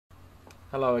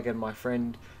Hello again, my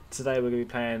friend. Today we're going to be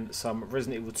playing some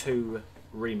Resident Evil 2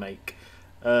 Remake.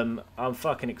 I'm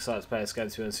fucking excited to play this game,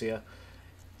 to be honest with you.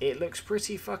 It looks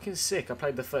pretty fucking sick. I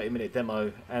played the 30-minute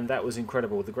demo and that was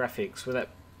incredible. The graphics were that...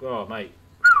 Oh, mate.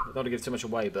 I don't want to give too much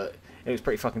away, but it was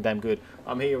pretty fucking damn good.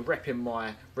 I'm here repping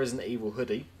my Resident Evil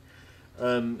hoodie.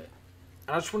 And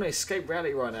I just want to escape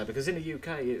reality right now because in the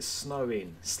UK it's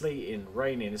snowing, sleeting,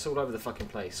 raining. It's all over the fucking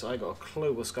place. So I ain't got a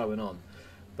clue what's going on.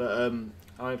 But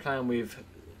I'm playing with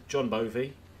John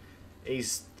Bovey.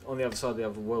 He's on the other side of the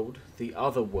other world. The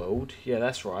other world. Yeah,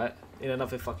 that's right. In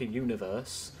another fucking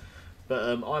universe. But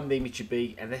I'm the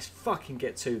Michibi, and let's fucking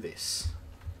get to this.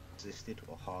 Assisted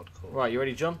or hardcore? Right, you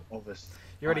ready, John? Obviously.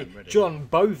 You ready? John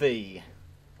Bovey.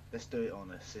 Let's do it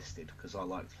on assisted, because I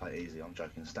like to play easy. I'm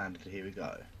joking. Standard, here we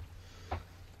go.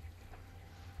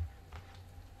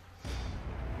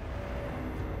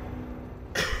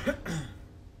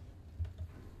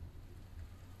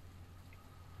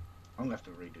 I'm going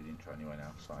to have to redo the intro anyway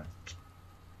now, so...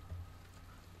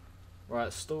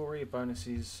 Right, story,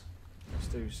 bonuses. Let's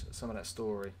do some of that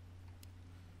story.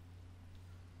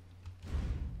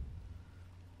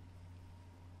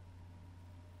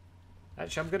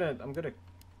 Actually, I'm gonna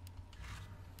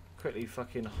quickly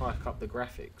fucking hike up the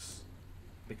graphics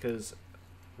because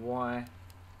why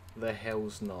the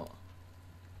hell's not?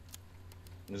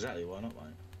 Exactly, why not,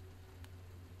 mate?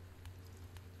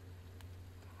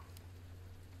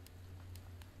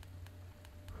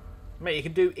 Mate, you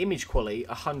can do image quality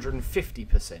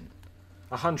 150%,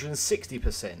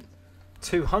 160%,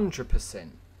 200%.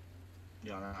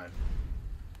 Yeah, I know.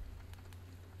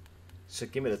 So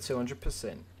give me the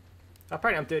 200%.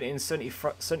 Apparently I'm doing it in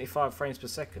 75 frames per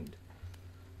second.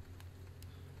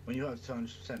 When you have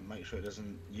 200%, make sure it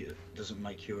doesn't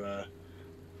make your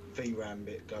VRAM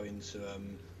bit go into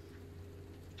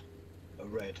a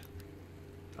red.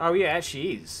 Oh yeah, it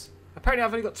actually is. Apparently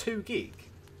I've only got 2 gig.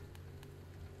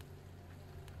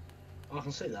 I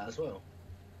can see that as well.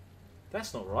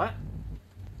 That's not right.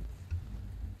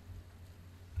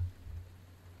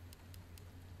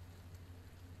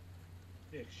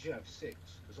 Yeah, because you have 6,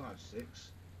 because I have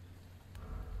 6.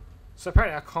 So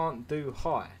apparently I can't do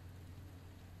high.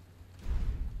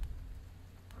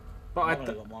 But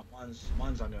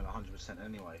mine's only on 100%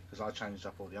 anyway, because I changed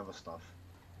up all the other stuff.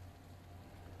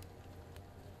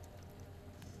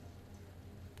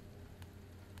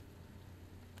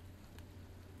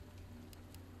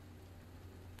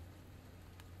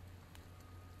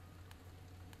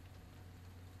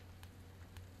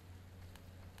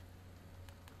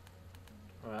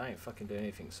 Alright, I ain't fucking doing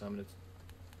anything, so I'm gonna...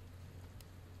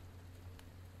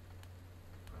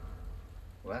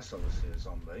 Well, that's obviously a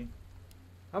zombie.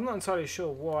 I'm not entirely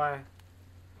sure why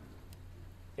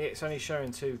it's only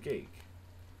showing 2 gig.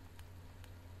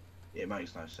 It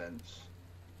makes no sense.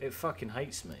 It fucking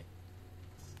hates me.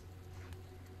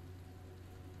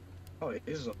 Oh, it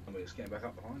is a zombie. It's getting back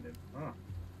up behind him. Ah.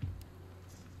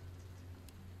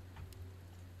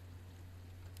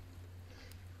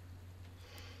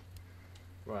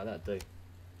 Right, that'd do.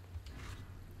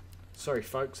 Sorry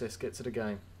folks, let's get to the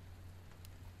game.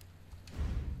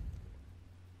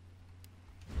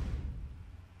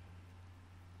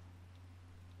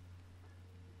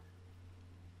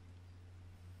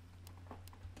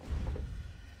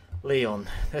 Leon,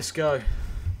 let's go.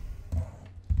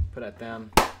 Put that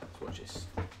down. Let's watch this.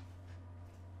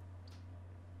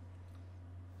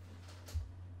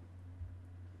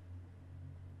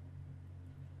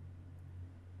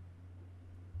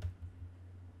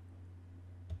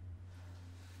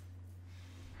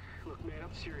 Look, man,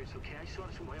 I'm serious, okay? I saw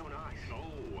this with my own eyes.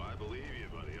 Oh, I believe you,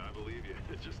 buddy. I believe you.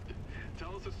 Just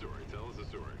tell us a story. Tell us a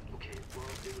story. Okay, well,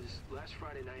 it was last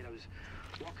Friday night. I was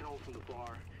walking home from the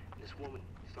bar, and this woman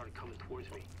started coming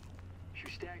towards me. She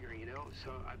was staggering, you know,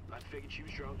 so I figured she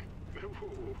was drunk. Whoa,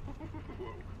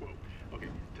 whoa, whoa. Okay,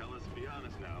 tell us, be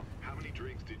honest now. How many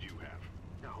drinks did you have?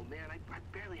 No, man, I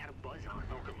barely had a buzz on.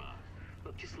 Oh, come on.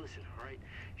 Look, just listen, all right?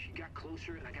 She got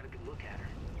closer, and I got a good look at her.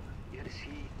 You had to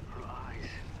see her eyes,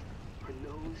 her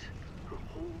nose, her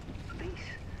whole face.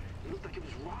 It looked like it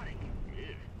was rotting.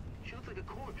 Yeah. She looked like a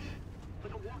corpse.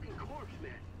 Like a walking corpse,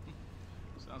 man.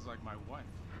 Sounds like my wife.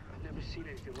 I've never seen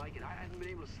anything like it. I haven't been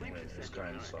able to sleep Yeah, since it's that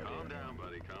going day. inside. Calm down,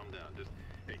 buddy. Calm down. Just,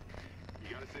 hey, you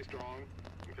gotta stay strong,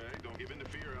 okay? Don't give in to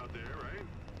fear out there, right?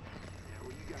 Yeah,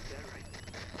 well, you got that right.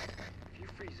 If you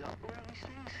freeze up around these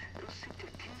things, it'll sink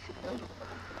their teeth in you.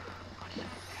 I should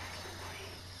have attacked somebody.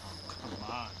 Oh, come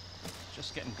on.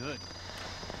 Just getting good.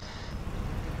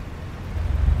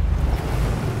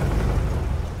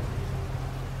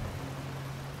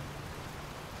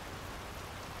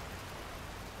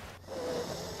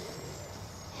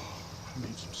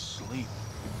 some sleep.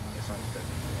 Yes, I'm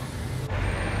definitely one.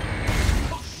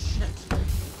 Oh, shit!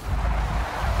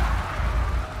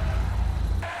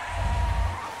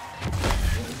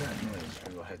 What is that noise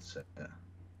through your headset?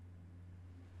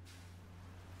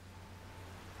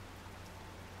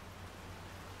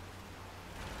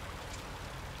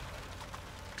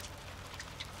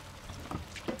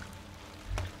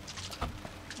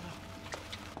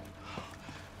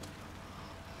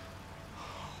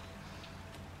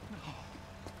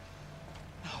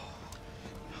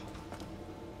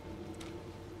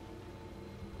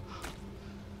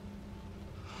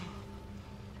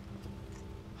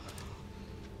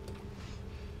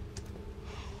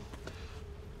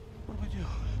 What do I do?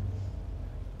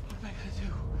 What am I gonna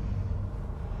do?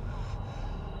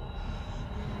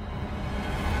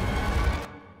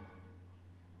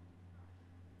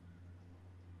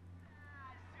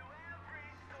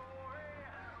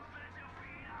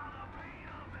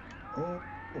 Oh,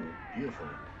 beautiful.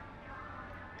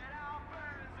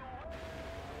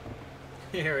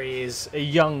 Here he is, a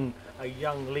young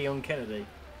Leon Kennedy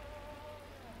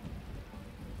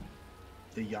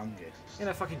The youngest. in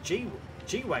a fucking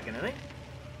G-wagon, isn't he?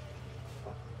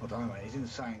 I don't know, mate. He's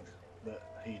insane that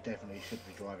he definitely should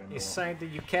be driving more. He's saying that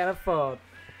you can't afford.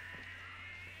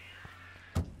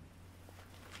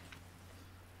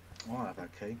 Oh, I have that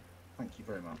key. Thank you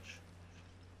very much.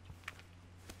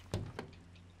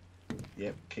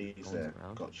 Yep, key's Phone's there.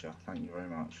 around. Gotcha. Thank you very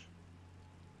much.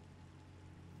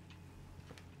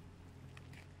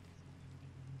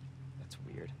 That's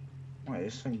weird. Wait,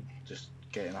 this thing just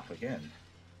getting up again.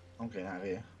 I'm getting out of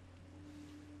here.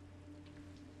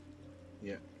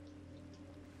 Yep.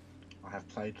 I have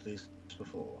played these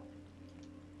before.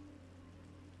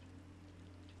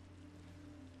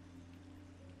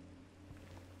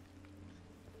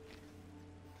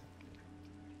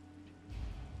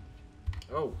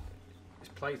 Oh, it's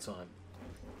playtime.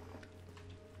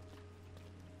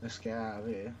 Let's get out of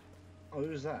here. Oh,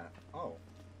 who's that? Oh.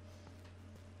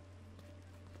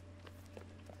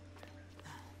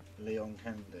 Leon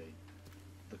Kennedy.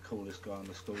 The coolest guy in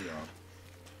the schoolyard.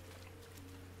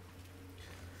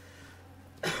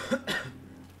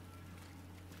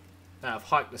 Now I've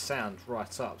hiked the sound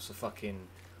right up, so fucking...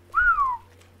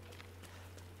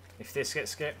 If this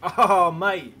gets scared... Oh,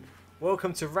 mate!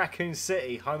 Welcome to Raccoon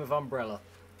City, home of Umbrella.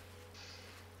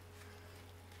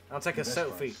 I'll take a Best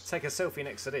selfie. place. Take a selfie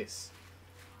next to this.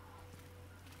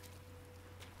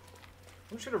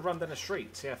 We should have run down the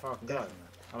street, see how far I can Definitely.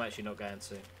 go. I'm actually not going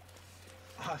to.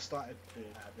 I started doing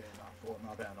that a bit and I thought,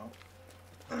 no, I better not.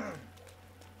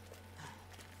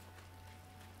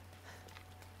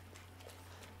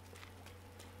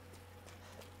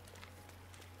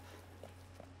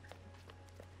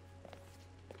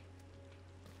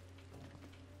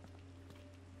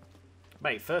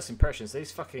 Mate, first impressions,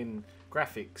 these fucking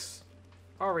graphics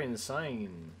are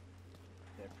insane.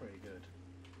 They're pretty good.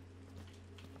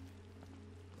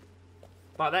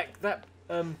 Like that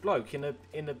bloke in the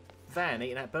van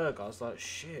eating that burger, I was like,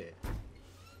 shit.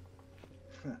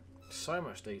 So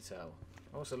much detail.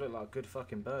 Also looked like a good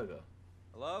fucking burger.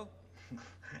 Hello?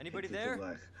 Anybody It did there? look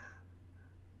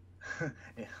like-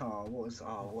 Yeah, what is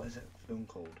that film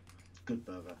called? Good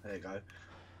Burger. There you go.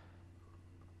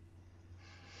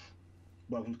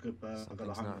 Welcome to Good Burger. I've got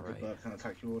a Something's hungry not Good right. Burger. Can I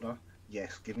take your order?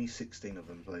 Yes, give me 16 of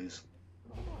them, please.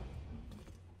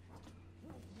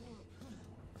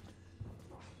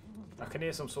 I can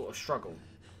hear some sort of struggle.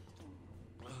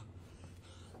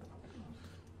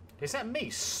 Is that me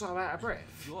so out of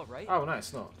breath? You alright? Oh, no,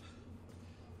 it's not.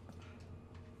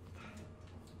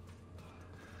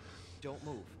 Don't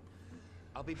move.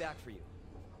 I'll be back for you.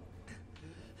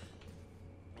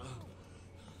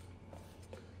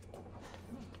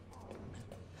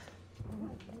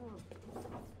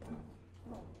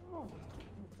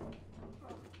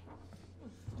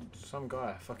 Some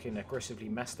guy fucking aggressively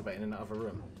masturbating in the other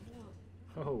room.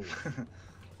 Oh.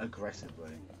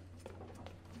 Aggressively.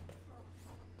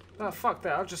 No, fuck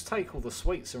that. I'll just take all the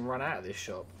sweets and run out of this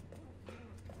shop.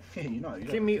 Yeah, you know. You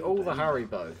Give me all the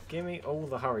Haribo. Give me all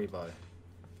the Haribo.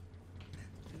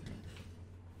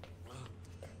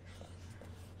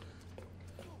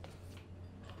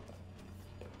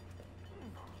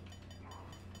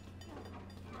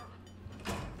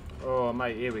 Oh,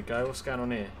 mate, here we go. What's going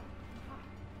on here?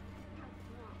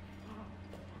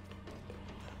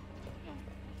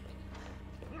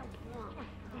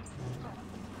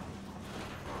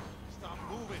 Stop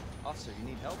moving. Officer, you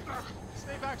need help?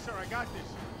 Stay back, sir. I got this.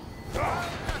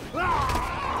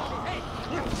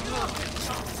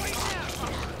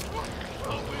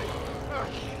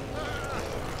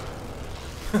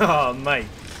 Oh, mate.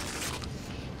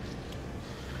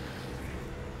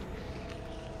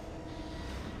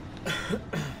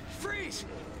 Freeze!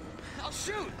 I'll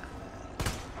shoot!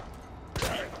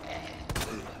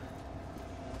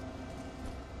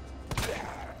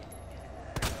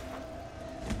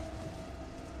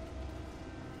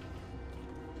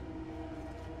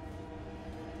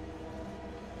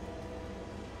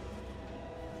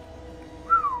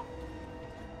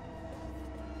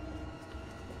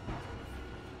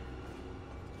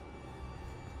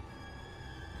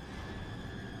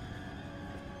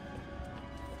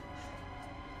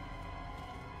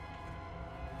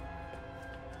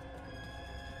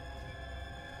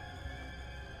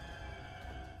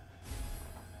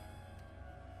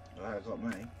 That got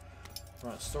me.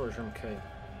 Right, storage room key.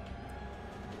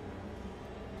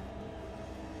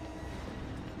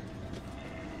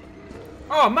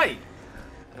 Oh, mate!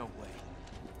 No way.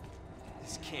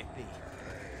 This can't be.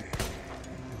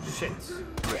 Shit.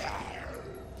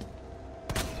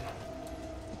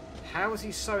 How is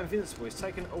he so invincible? He's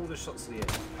taken all the shots of the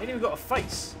end. He ain't even got a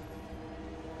face.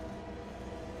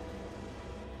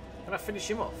 Can I finish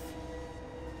him off?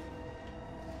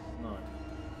 No.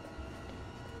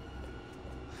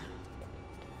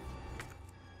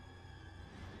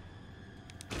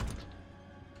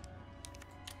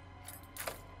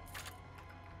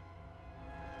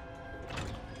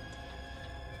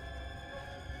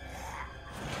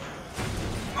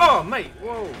 Oh, mate!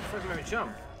 Whoa! Freaking made me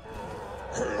jump.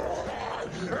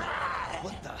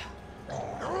 What the?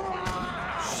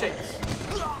 Shit!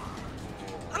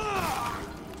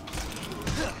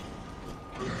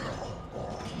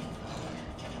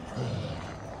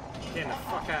 Getting the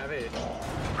fuck out of here.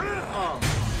 Oh.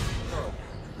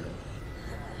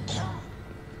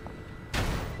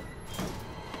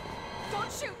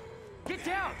 Don't shoot! Get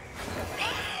down!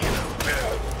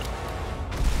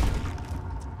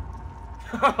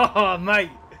 Oh, mate!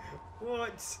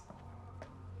 What?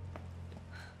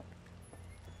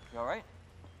 You alright?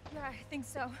 Yeah, I think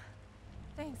so.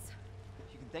 Thanks.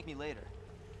 You can thank me later,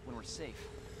 when we're safe.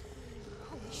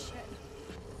 Holy shit.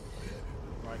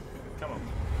 Right, come on.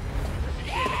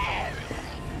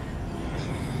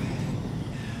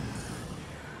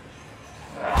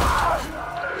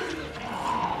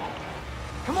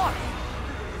 Come on!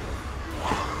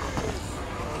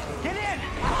 Get in!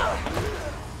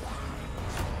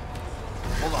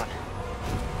 Hold on.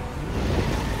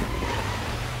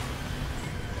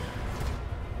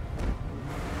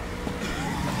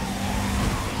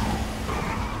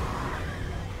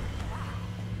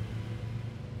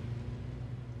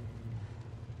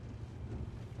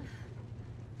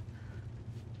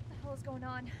 What the hell is going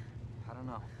on? I don't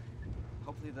know.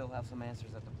 Hopefully they'll have some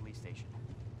answers at the police station.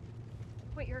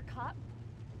 Wait, you're a cop?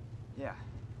 Yeah,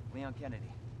 Leon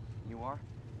Kennedy. You are?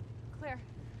 Claire.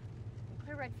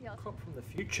 Claire Redfield. Cop from the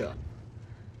future.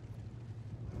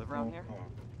 Live around here? Oh,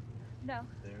 No,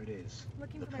 there it is.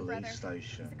 looking The for my police brother.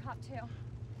 station. He's a cop too.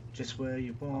 Just where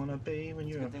you wanna be when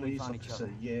It's a you're a good thing we police found each officer.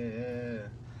 other. Yeah.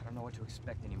 I don't know what to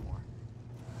expect anymore.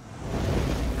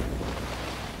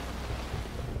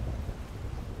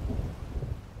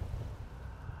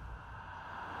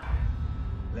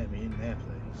 Let me in there,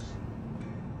 please.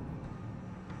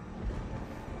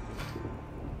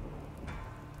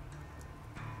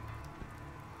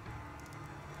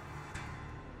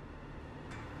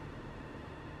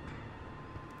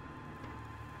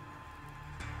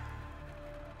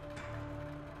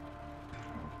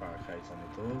 Barricades on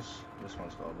the doors. This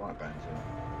one's got a light going to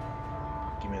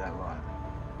it. Give me that light.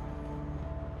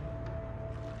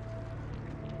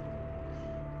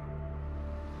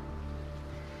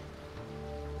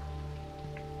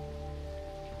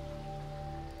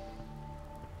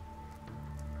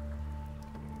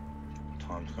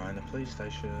 Time to go in the police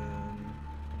station.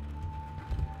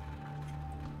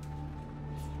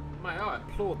 Mate, I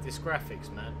applaud this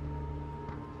graphics, man.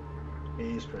 It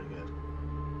is pretty good.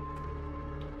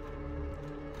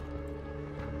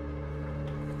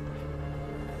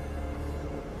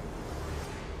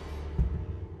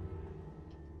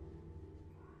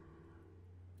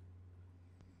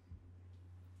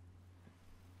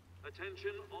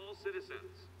 Attention all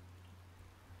citizens.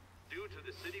 Due to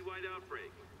the citywide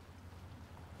outbreak,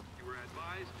 you are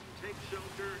advised to take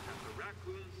shelter at the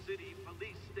Raccoon City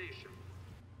Police Station.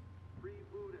 Free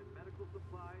food and medical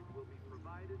supplies will be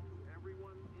provided to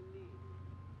everyone in need.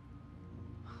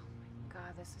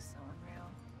 God, this is so unreal.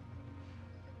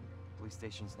 Police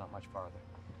station's not much farther.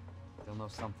 They'll know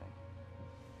something.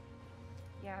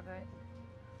 Yeah, but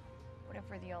what if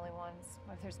we're the only ones?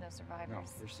 What if there's no survivors? No,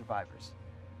 there's survivors.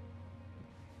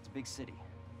 It's a big city.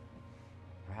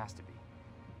 There has to be.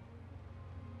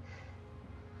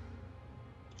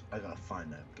 I gotta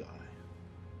find that guy.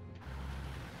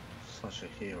 Such a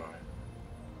hero.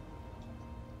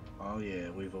 Oh yeah,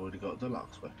 we've already got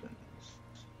deluxe weapons.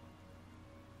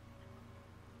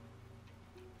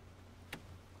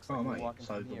 Looks like Oh we're mate, walking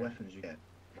so from the here. weapons you get,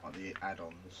 like the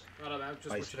add-ons. I don't know, I'm just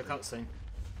watching a cutscene.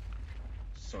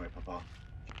 Sorry, Papa.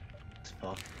 It's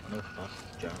Papa. I know Papa.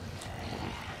 Joe.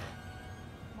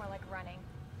 More like running.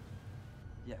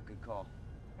 Yeah, good call.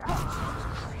 Leon,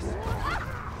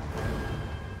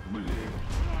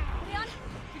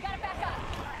 you gotta back up.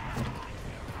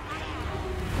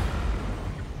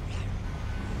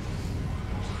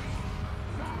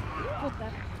 What the?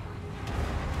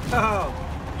 Oh!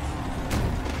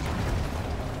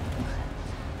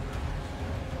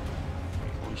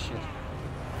 Holy shit.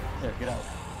 There, get out.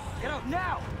 Get out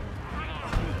now!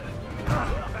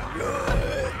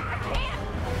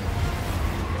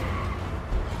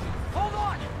 Hold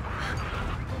on!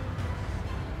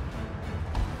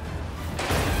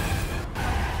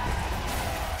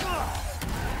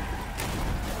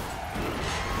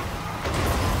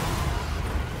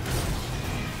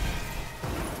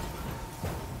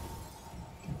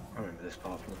 I remember this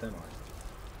part from the demo.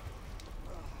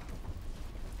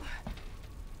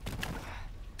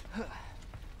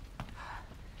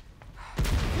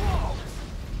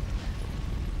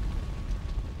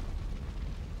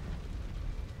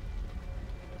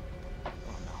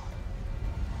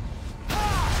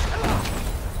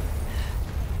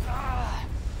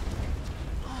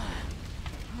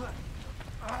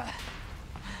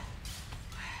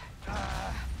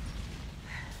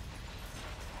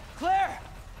 Claire!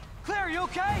 Claire, are you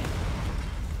okay?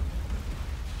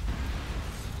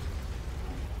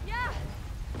 Yeah,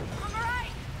 I'm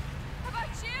alright. How about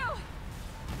you?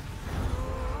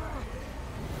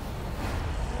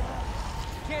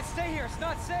 Can't stay here, it's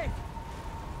not safe.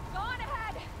 Go on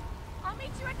ahead. I'll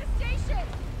meet you at the station.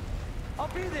 I'll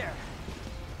be there.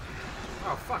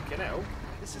 Oh, fucking hell.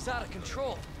 This is out of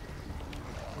control.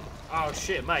 Oh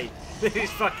shit, mate. This is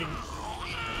fucking...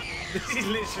 This is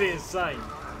literally insane.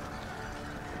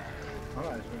 I know,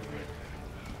 it's really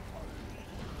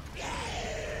weird.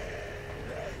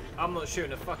 I'm not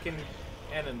shooting a fucking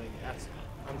enemy.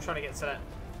 I'm trying to get to that.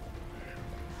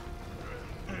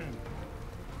 I'll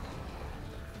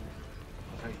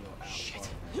tell you what, Shit.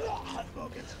 I've got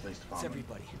to get to the police It's department.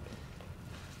 everybody.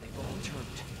 They've all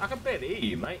turned. I can barely hear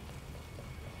you, mate.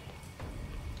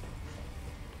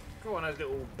 Go on, those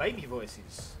little baby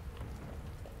voices.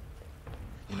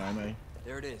 You know me?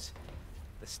 There it is.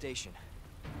 The station.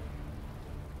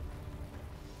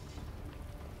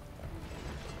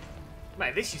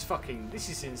 Mate, this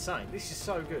is insane. This is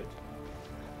so good.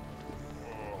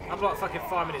 I'm like fucking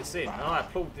 5 minutes in, and I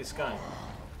applaud this game.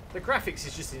 The graphics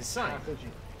is just insane. How could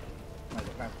you? Mate,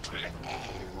 the graphics.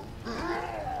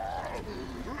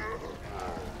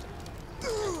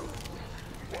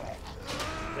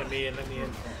 Let me in, let me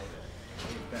in.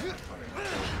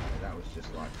 That was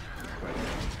just like incredible.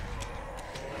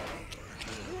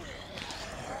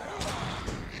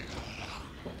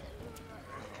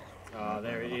 Ah,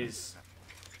 there it is.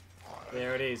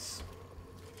 There it is.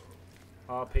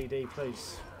 RPD,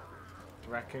 please.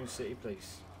 Raccoon City,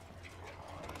 please.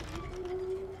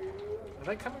 Are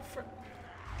they coming through?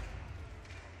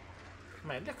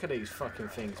 Man, look at these fucking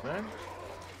things, man.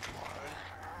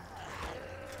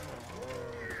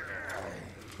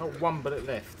 Not one bullet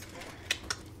left.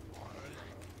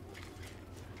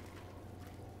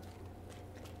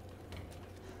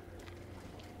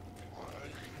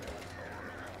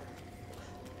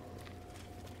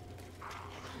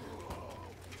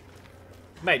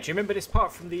 Mate, do you remember this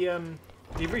part from the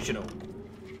original?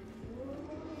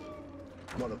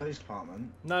 What, the police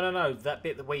department? No, that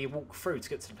bit where you walk through to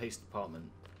get to the police department.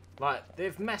 Like,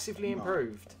 they've massively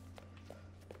improved.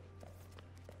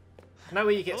 Know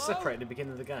where you get separated at the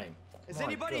beginning of the game. Is My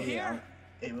anybody God, here?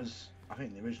 yeah, it was, I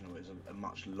think the original is a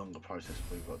much longer process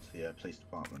before we got to the police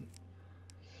department.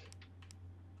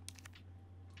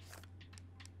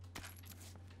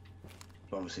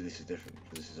 But obviously this is different,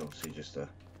 because this is obviously just a...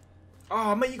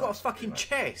 Oh, mate, you got a Nice, fucking mate.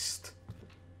 chest.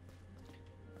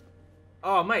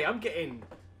 Oh, mate, I'm getting...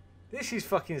 This is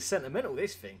fucking sentimental,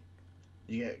 this thing.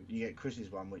 You get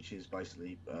Chris's one, which is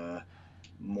basically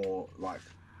more like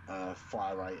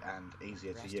fire rate and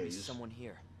easier There to has to be use. someone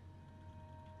here.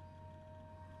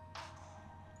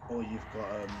 Or you've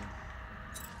got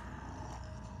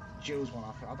Jill's one.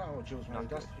 I don't know what Jill's one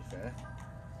Not really does, to be fair.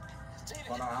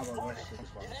 But I know how the rest of this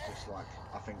one is just like,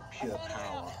 I think, pure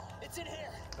power. It's in here.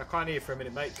 I can't hear you for a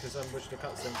minute, mate, because I'm watching the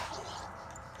cutscene.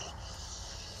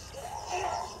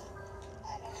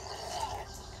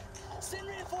 Send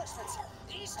reinforcements.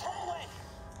 East hallway.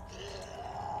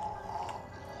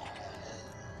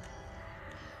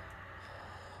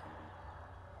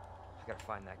 I Gotta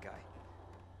find that guy.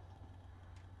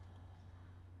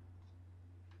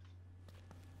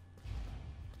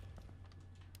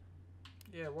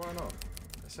 Yeah, why not?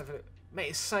 Let's have a look.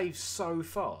 Mate, it saves so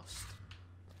fast.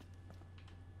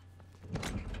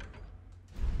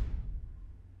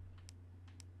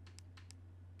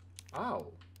 Oh.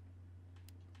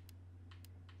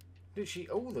 Literally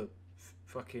all the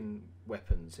fucking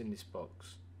weapons in this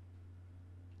box.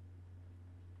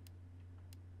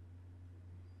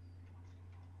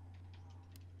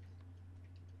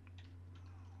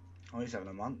 Oh, he's having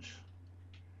a munch.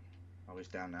 Oh, he's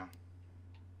down now.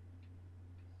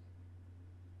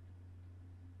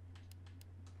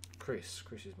 Chris's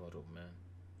model, man.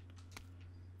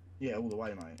 Yeah, all the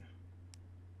way, mate.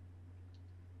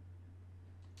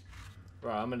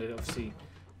 Right, I'm gonna obviously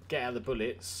get out the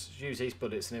bullets, use these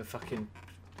bullets, and then fucking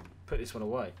put this one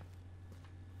away.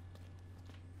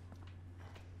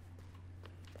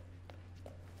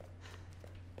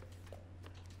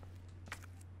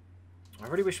 I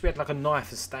really wish we had like a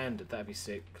knife as standard. That'd be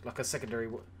sick. Like a secondary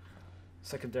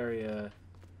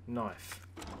knife.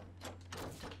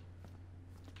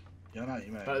 Yeah, I know what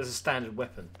you mean. But as a standard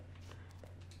weapon.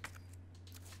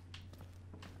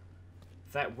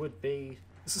 That would be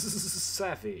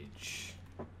savage.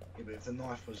 Yeah, but if the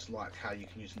knife was like how you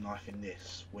can use a knife in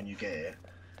this, when you get it,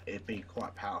 it'd be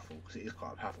quite powerful, because it is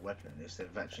quite a powerful weapon in this.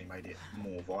 They've actually made it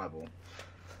more viable.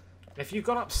 Have you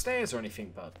gone upstairs or anything,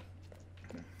 bud?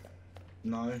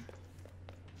 No.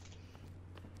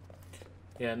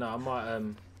 Yeah, no, I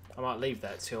might leave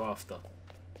that till after.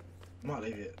 I might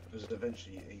leave it, because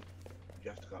eventually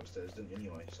you have to go upstairs, don't you,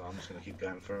 anyway? So I'm just going to keep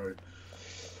going through,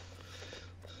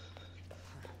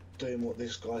 doing what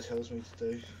this guy tells me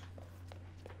to do.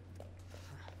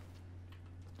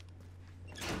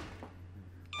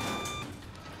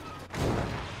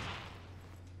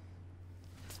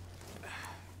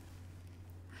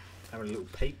 Having a little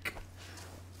peek.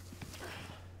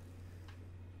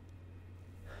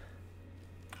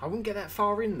 I wouldn't get that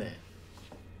far in there.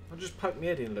 I'll just poke my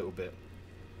head in a little bit.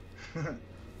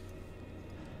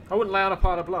 I wouldn't lay on a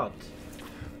pile of blood.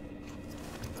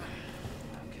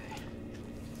 Okay.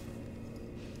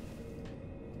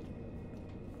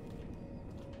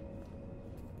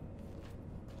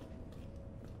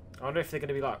 I wonder if they're going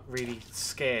to be like really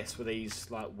scarce with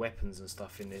these like weapons and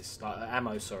stuff in this, like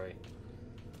ammo. Sorry.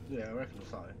 Yeah, I reckon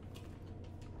so.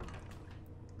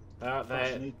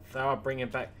 They are bringing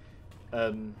back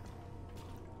the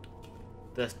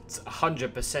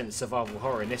 100% survival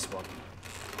horror in this one.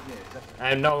 Yeah, exactly.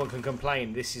 And no one can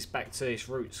complain. This is back to its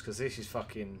roots, because this is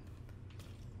fucking.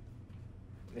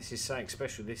 This is something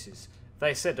special. This is.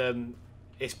 They said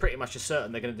it's pretty much a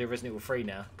certain they're going to do Resident Evil 3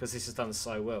 now, because this has done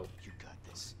so well. You got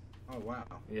this. Oh, wow.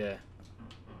 Yeah.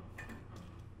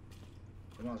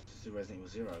 They might just do Resident Evil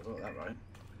 0, got that right.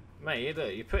 Mate,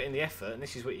 look, you put in the effort, and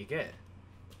this is what you get.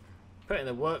 Put in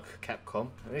the work, Capcom,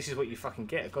 and this is what you fucking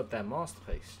get—a goddamn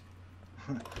masterpiece.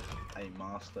 A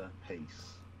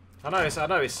masterpiece. I know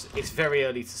it's very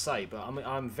early to say, but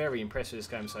I'm very impressed with this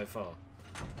game so far.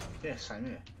 Yeah, same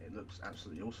here. It looks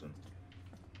absolutely awesome.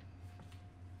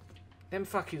 Them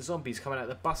fucking zombies coming out of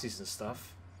the buses and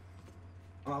stuff.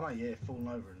 Oh mate, yeah, falling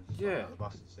over and stuff Yeah. out of the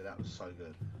buses. Yeah, that was so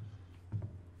good.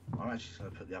 I'm actually just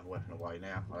going to put the other weapon away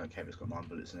now. I don't care if it's got 9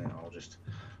 bullets in it. I'll just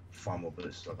find more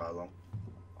bullets as I go along.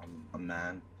 I'm a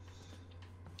man.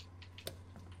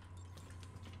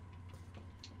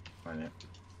 Wait a minute.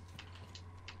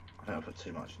 I think I put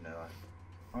too much in there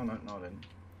though. Oh no, no I didn't.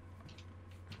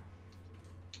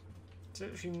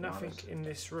 There's actually nothing in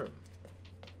this room.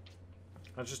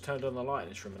 I just turned on the light in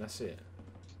this room and that's it.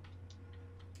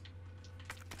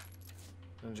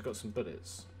 And you've got some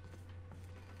bullets.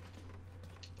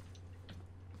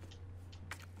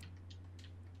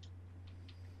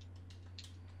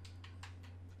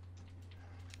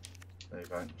 There you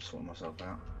go, sorting myself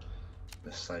out.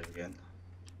 Let's save again.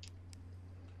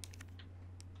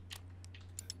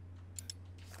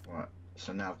 Right,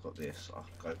 so now I've got this. I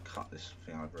can go cut this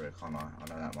thing over here, can't I? I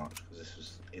know that much because this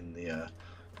was in the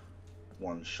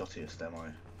one shottiest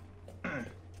demo.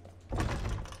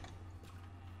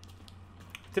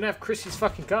 Didn't have Chris's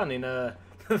fucking gun in the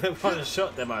one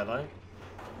shot demo though.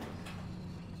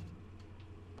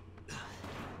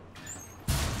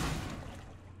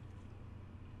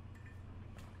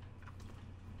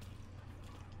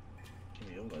 Give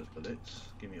me all those bullets.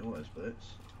 Give me all those bullets.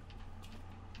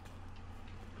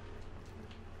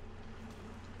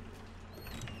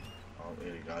 Oh,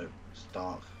 here we go. It's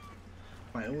dark.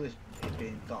 Mate, all this it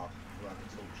being dark without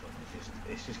the torch on,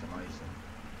 it's just amazing.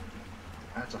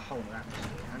 Adds a whole new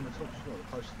atmosphere. And the torch as well, the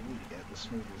closer to the wall you get, the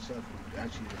smaller the circle.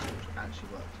 Actually, the torch actually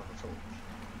works like a torch.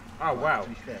 Oh, wow. To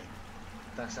be fair,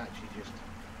 that's actually just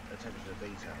attention to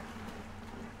detail.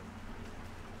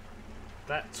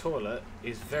 That toilet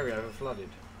is very overflooded.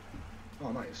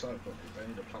 Oh mate, it's so quick. They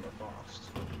need to plumb it fast.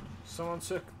 Someone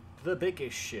took the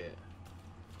biggest shit.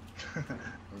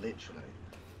 Literally.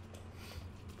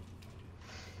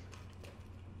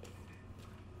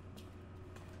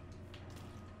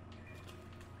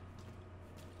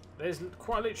 There's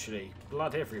quite literally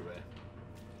blood everywhere.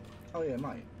 Oh yeah,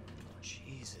 mate.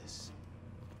 Jesus.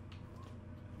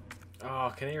 Oh,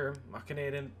 I can hear him. I can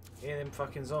hear them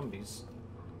fucking zombies.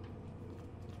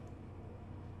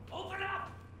 Open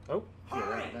up! Oh,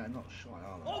 Yeah, they're not shy,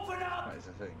 are they? Open up! That is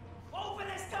the thing. Open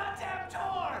this goddamn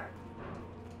door!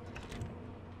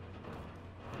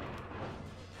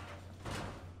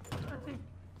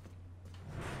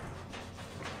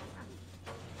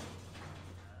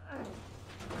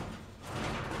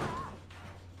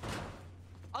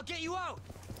 I'll get you out!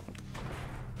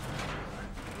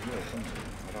 Yeah, something.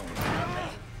 I don't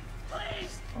want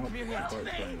Please! Oh, Come here, broke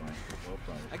me. anyway. Well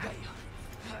played. I got you.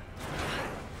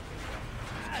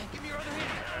 Give me your other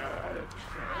hand.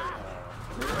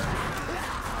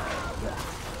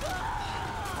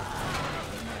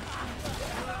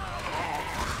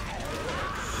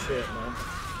 shit, man.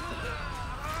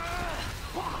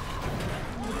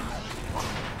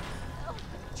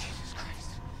 Jesus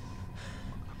Christ.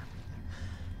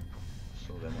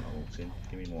 Saw them when I walked in.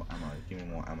 Give me more ammo. Give me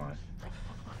more ammo.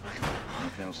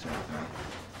 Anything else in now?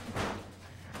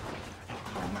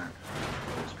 Oh, Mac.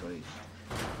 Yes, please.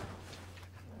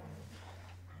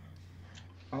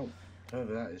 Oh,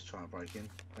 whoever that is trying to break in.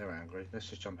 They're angry. Let's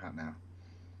just jump out now.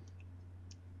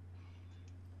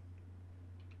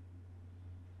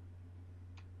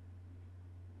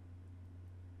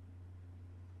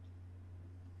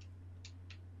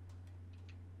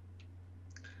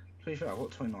 Pretty sure I've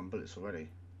got 29 bullets already.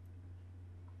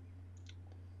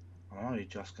 I'm only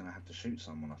just going to have to shoot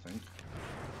someone, I think.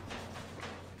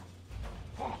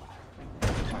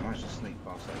 I managed to sneak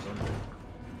past that zombie.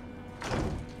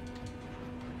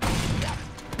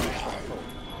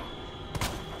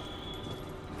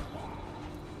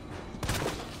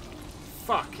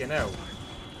 Fucking hell.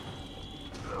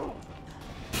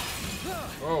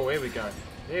 Oh, here we go.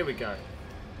 Here we go.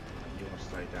 You want to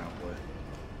stay down, boy.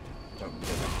 Don't get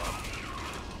that up.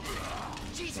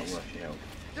 It's not Jesus! worth your help.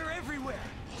 They're everywhere!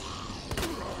 I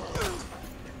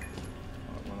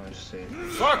want to see.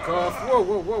 Fuck off! Whoa,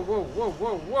 whoa, whoa, whoa, whoa,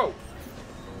 whoa, whoa!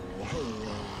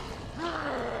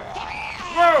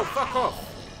 Whoa! Fuck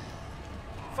off!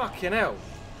 Fucking hell!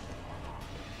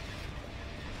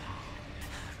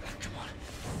 Come on.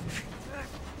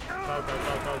 Go, go,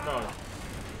 go, go, go!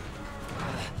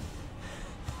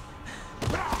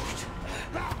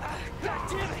 God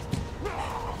damn it!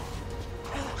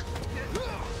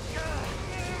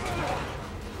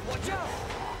 Watch out!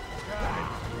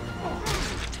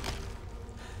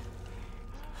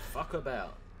 Fuck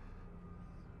about.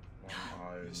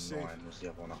 109 was the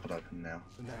other one I could open now.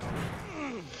 For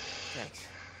now. Thanks.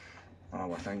 Oh,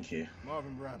 well, thank you.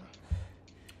 Marvin Browner.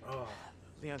 Oh,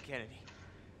 Leon Kennedy.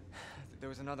 There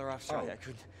was another officer. Oh. I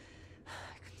couldn't.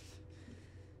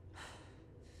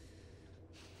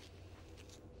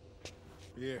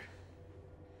 Here.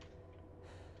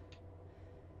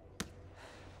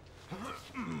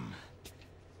 I'm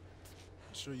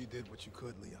sure you did what you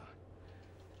could, Leon.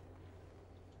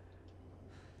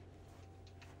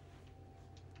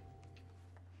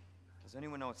 Does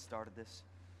anyone know what started this?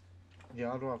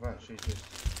 Yeah, I'd rather actually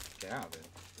just get out of it.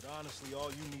 But honestly, all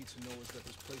you need to know is that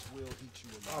this place will heat you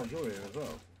Oh, alive. you're here as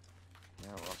well. Yeah,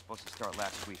 well, I was supposed to start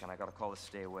last week, and I got a call to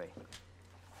stay away.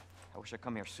 I wish I'd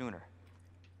come here sooner.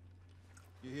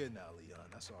 You're here now, Leon.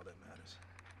 That's all that matters.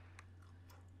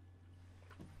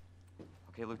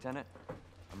 Okay, Lieutenant?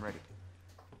 I'm ready.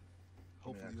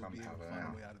 Hopefully that you'll be able gunpowder to find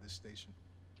now. a way out of this station.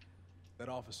 That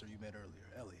officer you met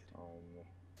earlier, Elliot, Oh,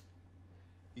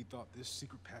 he thought this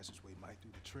secret passageway might do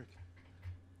the trick.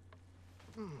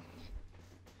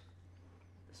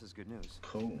 This is good news.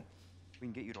 cool. We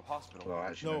can get you to a hospital. Well, I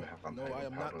actually No, never have no, I gunpowder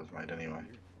am not. powder was made anyway.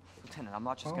 Lieutenant, I'm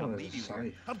not just Oh, gonna there's leave a you here.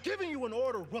 safe. I'm giving you an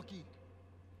order, rookie.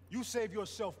 You save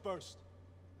yourself first.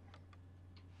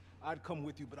 I'd come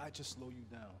with you, but I'd just slow you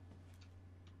down.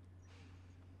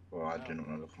 Well, I do not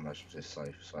want to look unless it's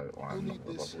safe, so I'm You'll not need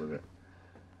going to this. bother with it.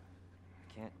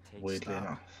 Can't take Weirdly stop.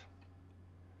 enough.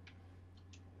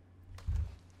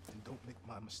 And don't make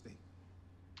my mistake.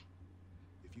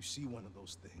 If you see one of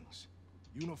those things,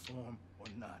 uniform or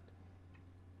not,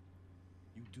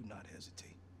 you do not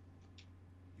hesitate.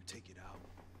 You take it out.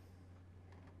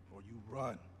 Or you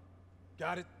run.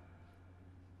 Got it?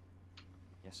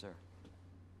 Yes, sir.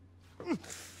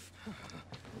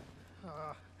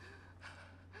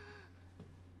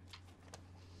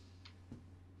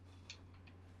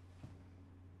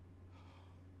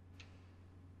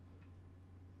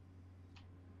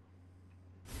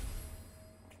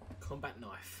 Combat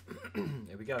knife.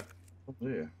 Here we go. Oh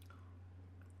dear.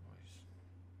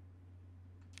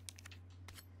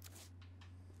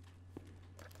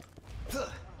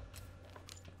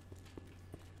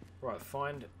 Right,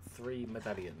 find 3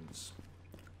 medallions.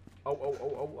 Oh,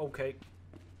 okay.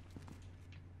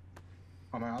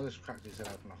 I mean, I just cracked his head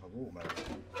open like a watermelon.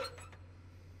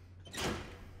 No,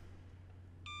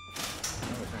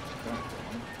 thanks for that,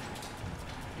 man.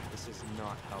 This is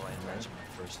not how I imagined my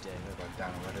first day. They're going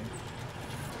down already.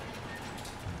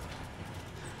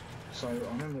 So I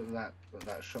remember that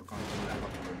shotgun in that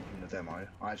locker room in the demo.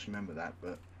 I actually remember that,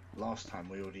 but last time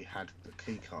we already had the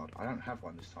key card. I don't have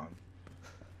one this time.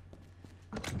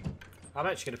 I'm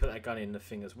actually going to put that gun in the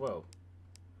thing as well.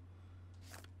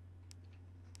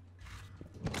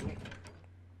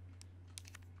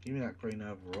 Give me that green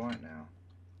herb right now.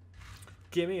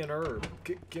 Give me an herb.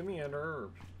 Give me an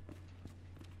herb.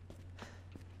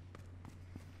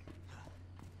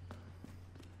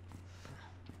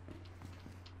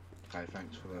 Okay,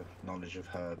 thanks for the knowledge of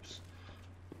herbs.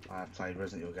 I have played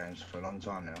Resident Evil games for a long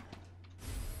time now.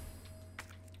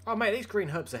 Oh mate, these green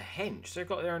herbs are hench. They've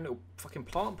got their own little fucking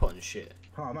plant pot and shit.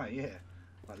 Oh mate, yeah.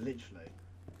 Like literally.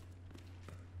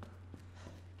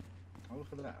 Oh look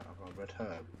at that, I've got a red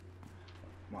herb.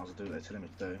 Might as well do what they're telling me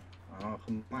to do. And I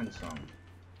can mine some.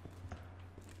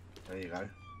 There you go.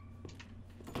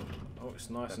 Oh, it's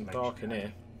nice That and makes dark me in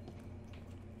here.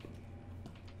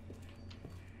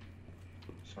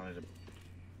 So I need a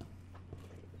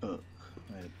book.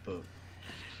 I need a book.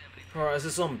 Alright, there's a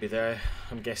zombie there,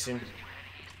 I'm guessing.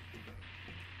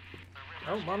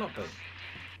 Oh, why not be?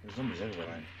 There's zombies everywhere,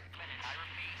 mate.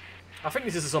 I think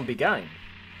this is a zombie game.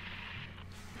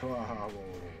 Whoa, whoa, whoa,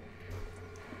 whoa.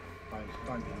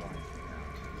 Don't be lying to me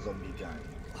now. Zombie game.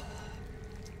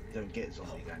 You don't get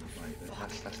zombie games, mate.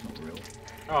 That's not real.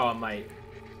 Oh, mate.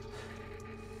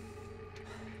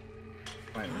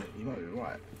 Wait a minute, you might be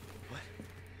right. What?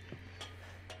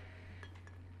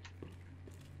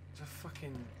 It's a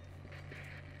fucking...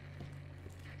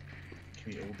 Give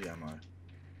me all the ammo.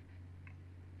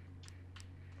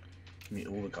 Give me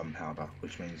all the gunpowder,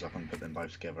 which means I can put them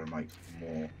both together and make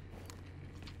more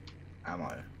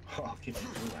ammo. Oh, I'll give you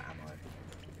all that ammo.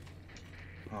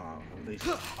 Oh, at least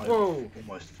Whoa.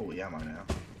 almost 40 ammo now.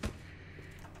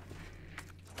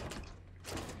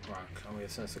 Right, I'm going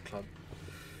to sense the club.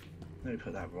 Let me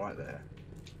put that right there.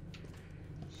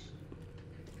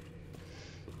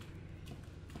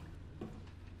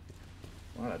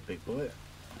 Right, big boy.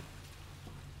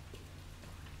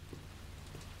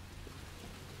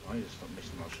 I need to stop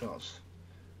missing my shots.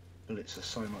 Bullets are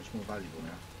so much more valuable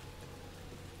now.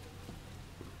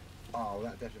 Oh,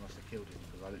 that definitely must have killed him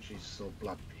because I literally saw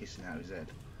blood pissing out his head.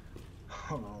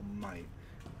 Oh, mate.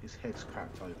 His head's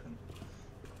cracked open.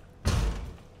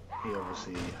 He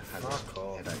obviously has Fuck a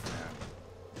off. headache now.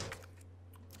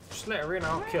 Just let her in,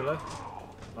 I'll kill her.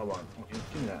 I won't. Oh,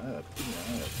 give me that herb. Give me that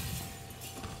herb.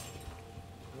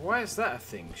 Why is that a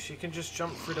thing? She can just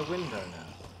jump through the window now.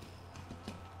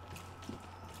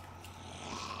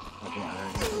 I didn't know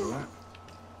anything about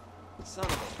that. Son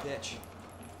of a bitch.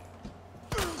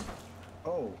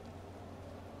 Oh!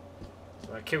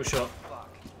 So kill shot. Fuck.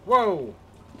 Whoa!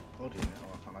 Body in it.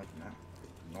 Oh, I can't open that.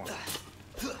 Nice.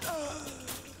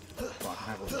 But I can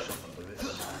have all the shotgun bullets.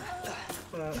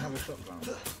 But I don't have a shotgun.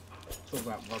 Talk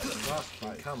about robbing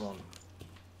Fucking come on.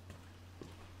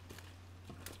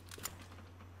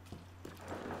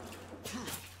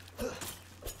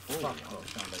 Fuck off.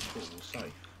 Found a portable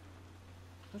safe.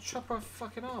 Let's chop her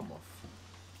fucking arm off.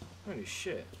 Holy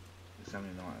shit.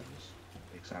 Examine items.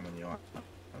 Examine the item.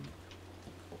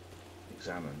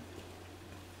 Examine.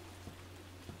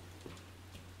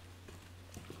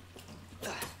 Oh,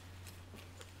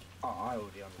 I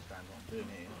already understand what I'm doing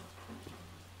here.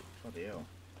 Bloody hell.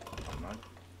 I don't know.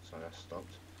 So that's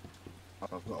stopped. I've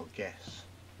got to guess.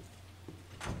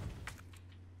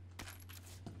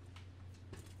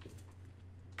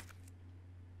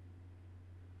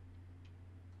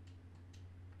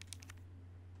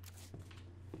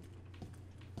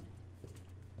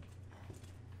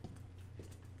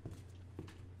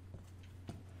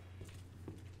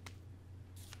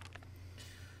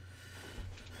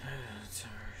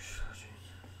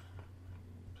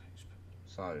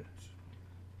 So,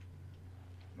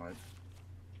 nope.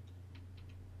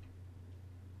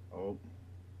 Oh.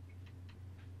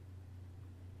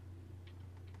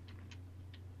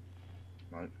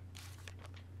 Nope.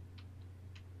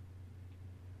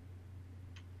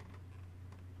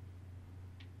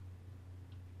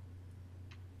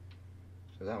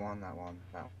 So that one, that one,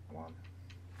 that one,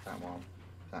 that one,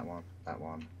 that one, that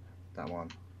one, that one.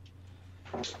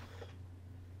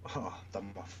 Oh, I've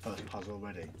done my first puzzle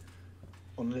already.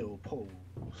 On a little pool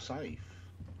safe.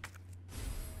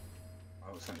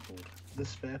 Oh, what's that called? The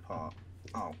spare part.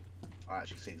 Oh, I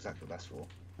actually see exactly what that's for.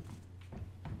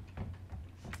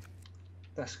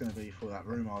 That's going to be for that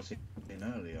room I was in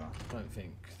earlier. I don't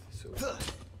think. I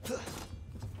Okay.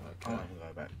 might even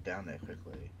go back down there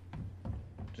quickly.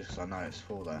 Just 'cause I know it's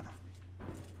for that.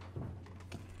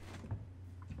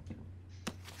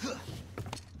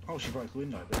 Oh, she broke the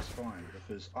window, but it's fine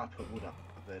because I put wood up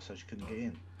there so she couldn't get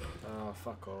in. Oh,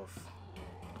 fuck off.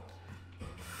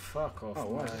 Fuck off, Oh,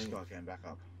 why is this mate. guy getting back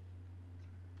up?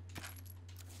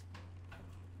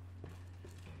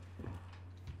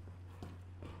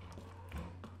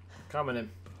 Coming in.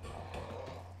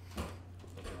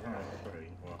 Run over 3,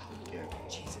 or I could get.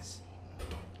 Jesus.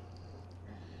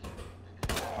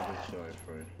 I'll do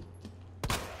 203.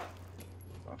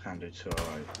 I can do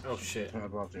 208. Oh, shit.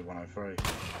 I'd rather do 103.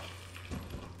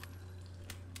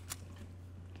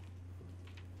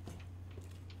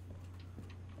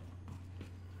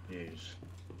 Use.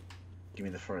 Give me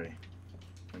the 3.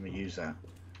 Let me use that.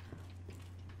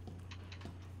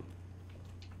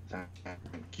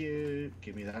 Thank you.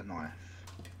 Give me that knife.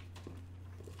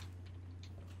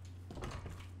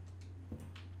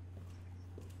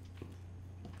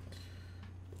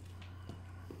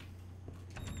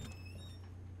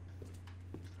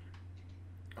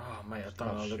 Oh, mate, I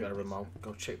don't know. Look at the remote.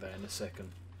 Go check that in a second.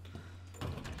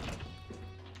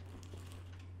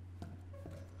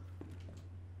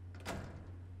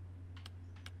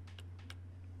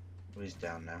 Well, he's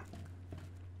down now.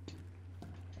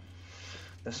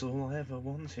 That's all I ever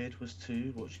wanted was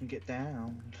to watch him get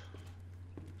downed.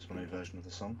 That's my new version of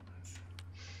the song.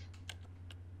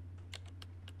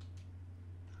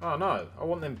 Oh, no. I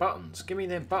want them buttons. Give me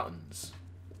them buttons.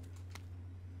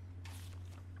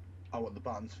 I want the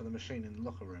buttons for the machine in the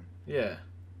locker room. Yeah.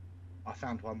 I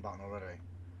found one button already.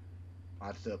 I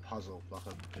had to do a puzzle,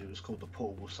 it was called the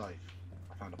portable safe.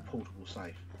 I found a portable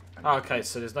safe. And Oh, okay,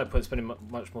 so there's no point spending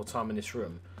much more time in this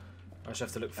room. I just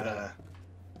have to look for that.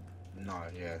 No,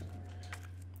 yeah.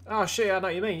 Oh shit! I know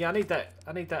what you mean. Yeah, I need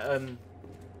that.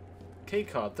 Key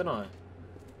card, don't I?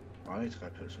 I need to go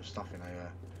put some stuff in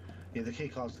a. Yeah, the key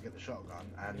cards to get the shotgun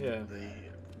and Yeah. the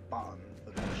button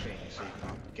for the machine, so you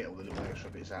can get all the little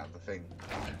extra bits out of the thing.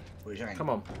 Which ain't. Come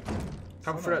on,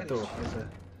 come Oh, through no, that door.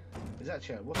 There's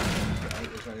actually what's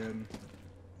it? There's a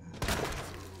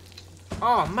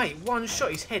Oh mate, one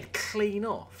shot his head clean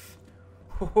off.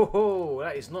 Oh,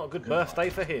 that is not a good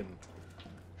birthday for him.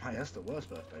 Hey, that's the worst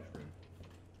birthday for him.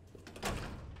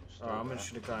 Alright, I'm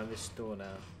just gonna go in this door now.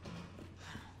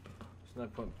 There's no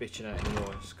point bitching out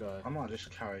anymore. Just go. I might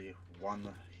just carry one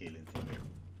healing thing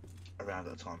around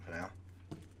at a time for now.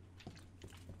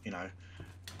 You know,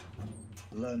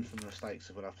 learn from the mistakes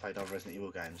of when I've played other Resident Evil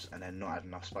games and then not had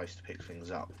enough space to pick things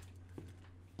up.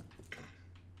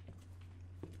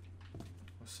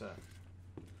 What's that?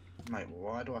 Mate,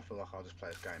 why do I feel like I'll just play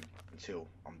this game until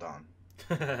I'm done?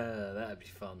 That'd be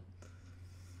fun.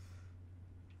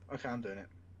 Okay, I'm doing it.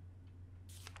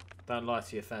 Don't lie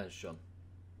to your fans, John.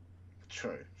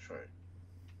 True, true.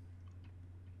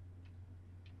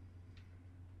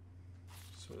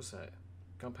 So what's that?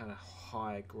 Gunpowder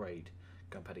high grade,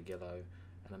 gunpowder yellow,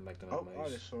 and a magnum Oh, I ammo.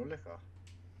 just saw a liquor.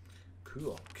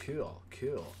 Cool, cool,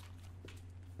 cool.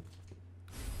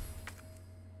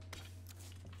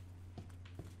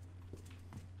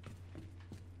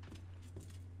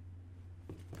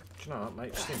 Do you know what,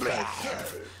 mate? Just in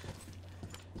case.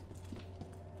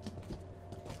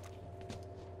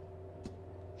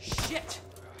 Shit!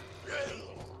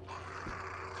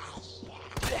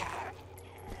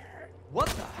 What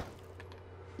the?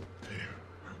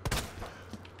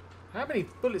 How many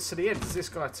bullets to the head does this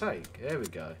guy take? There we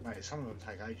go. Mate, some of them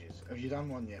take ages. Have you done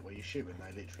one yet where you shoot and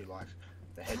they literally like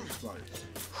the head explodes?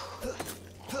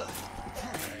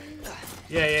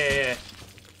 Yeah.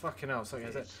 Fucking hell, something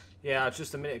like that. Yeah,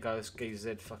 just a minute ago, this geezer's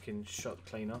head fucking shot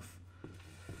clean off.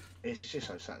 It's just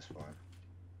so satisfying.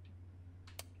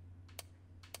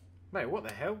 Mate, what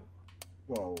the hell?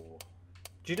 Whoa.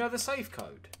 Do you know the safe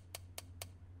code?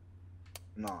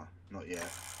 No, not yet.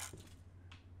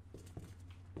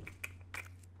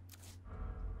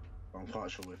 I'm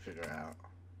quite sure we'll figure it out.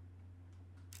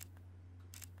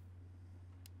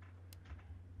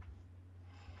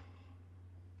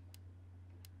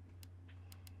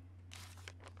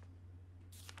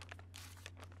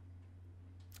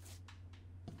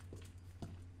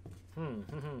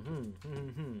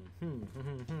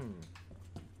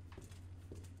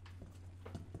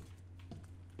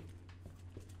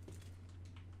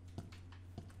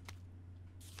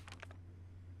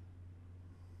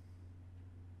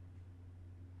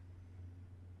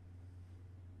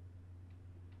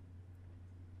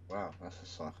 Wow, that's a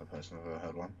psycho person I've ever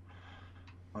heard one.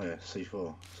 Oh yeah, C4,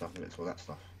 so I can get to all that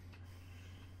stuff.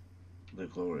 The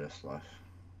glorious life.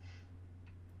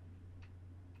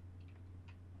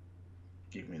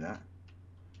 Give me that.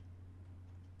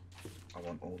 I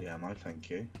want all the ammo, thank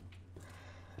you.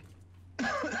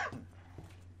 Right,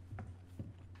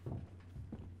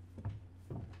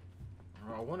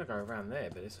 I want to go around there,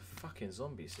 but there's a fucking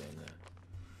zombie sitting there.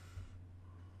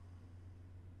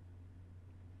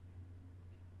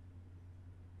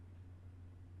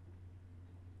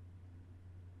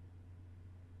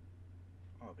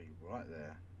 I'll be right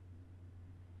there.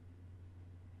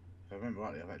 If I remember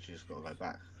rightly, I've actually just got to go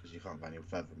back, because you can't go any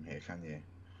further from here, can you?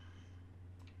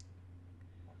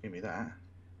 Give me that.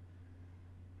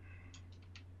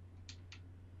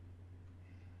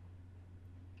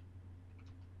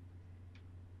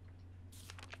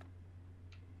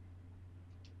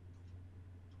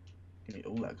 Give me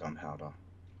all that gunpowder.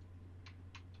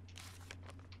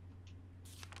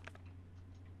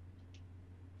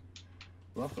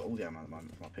 Well, I've got all the ammo at the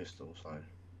moment for my pistol, so...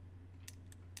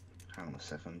 Hang on a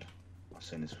second. I've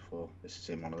seen this before. This is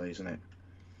in one of these, isn't it?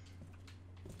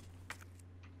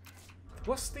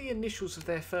 What's the initials of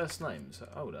their first names?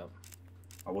 Hold up.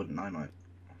 I wouldn't know, mate.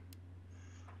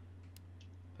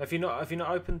 Have you not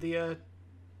opened the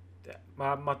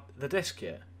the desk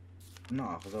yet?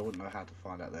 No, because I wouldn't know how to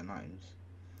find out their names.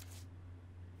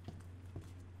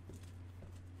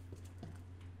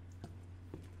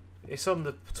 It's on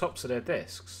the tops of their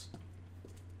desks.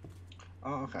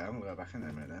 Oh, okay, I'm gonna go back in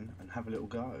there a minute then and have a little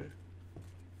go.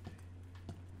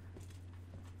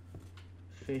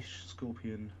 Fish,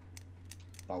 scorpion,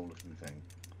 bowl looking thing.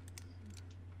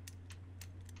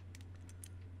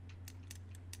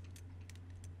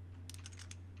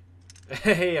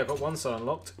 Hey, I got one side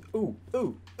unlocked. Ooh,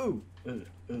 ooh, ooh. Ooh,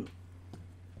 ooh.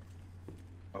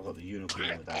 I've got the unicorn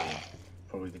medallion.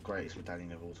 Probably the greatest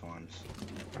medallion of all times.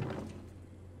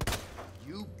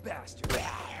 You bastard!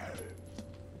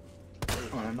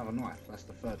 Oh, and another knife. That's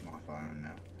the third knife I own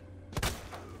now.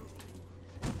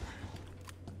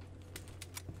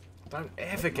 Don't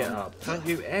ever get up. Don't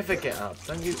you ever get up.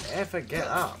 Don't you ever get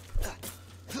up.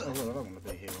 Oh, well, I don't want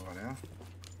to be here right now.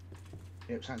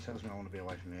 Yep, something tells me I want to be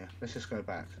away from here. Let's just go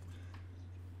back.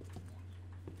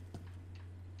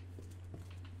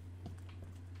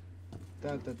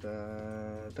 Da da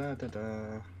da da da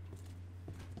da.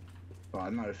 But I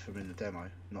know from in the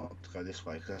demo not to go this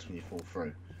way because that's when you fall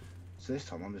through. So this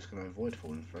time I'm just going to avoid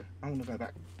falling through. I want to go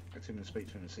back to him and speak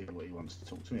to him and see what he wants to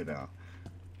talk to me about.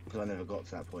 Because I never got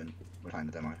to that point when playing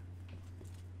the demo.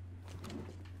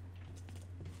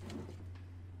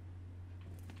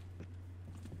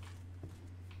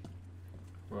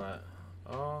 Right.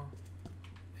 R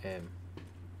M.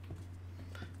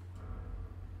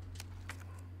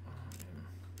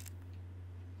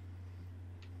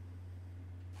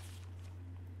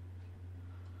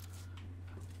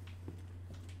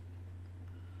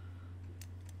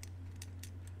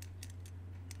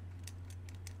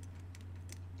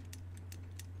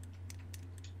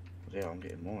 Yeah, I'm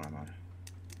getting more ammo.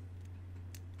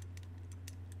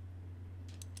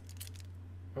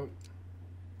 Oh.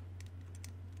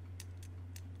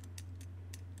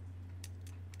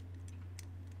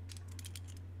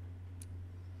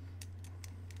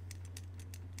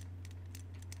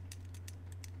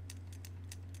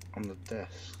 On the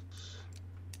desks.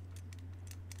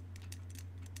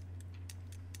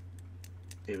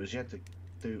 It was you had to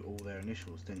do all their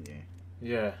initials, didn't you?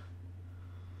 Yeah.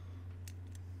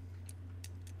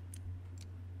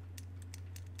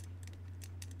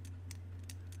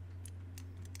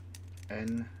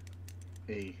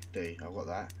 N-E-D. I've got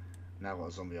that. Now I've got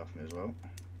a zombie off me as well.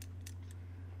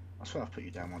 I swear I've put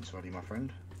you down once already, my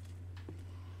friend.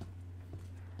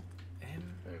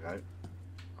 M. There we go.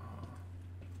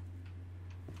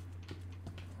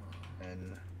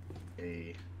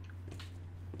 N-E-D.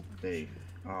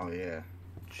 Oh yeah.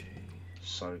 G.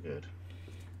 So good.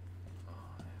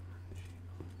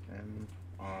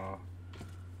 M-R...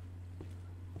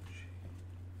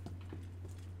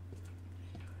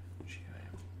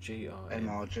 G. I.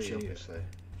 M-R-G, obviously.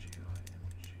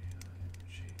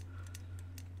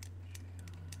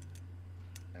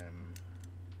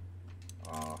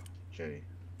 M-R-G.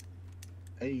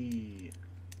 Hey,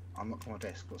 unlock my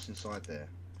desk. What's inside there?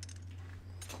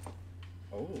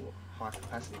 Oh, high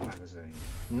capacity magazine.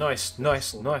 Nice,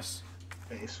 nice, nice.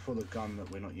 It's full of gun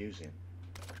that we're not using.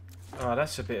 Oh,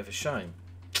 that's a bit of a shame.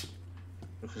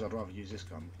 Because I'd rather use this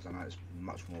gun because I know it's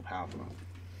much more powerful.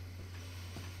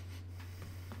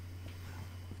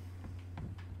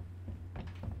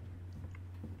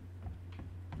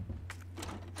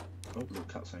 Oh, little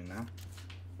cutscene now.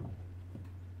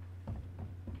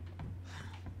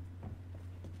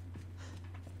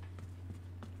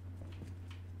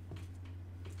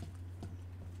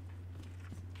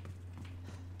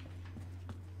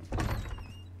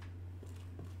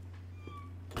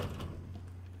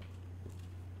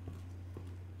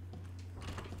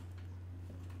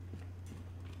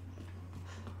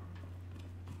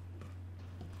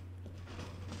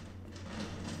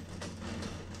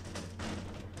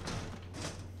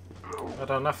 I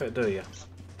don't have nothing to do you.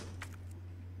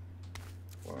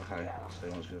 Well, okay, so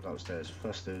he wants me to go upstairs.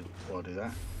 First, before I do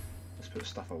that, let's put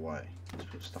stuff away. Let's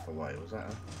put stuff away. Was that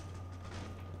a...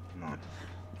 No.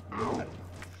 No.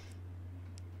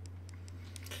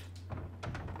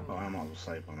 Well, I might as well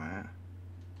save on that.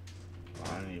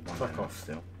 But I only need one Fuck more off.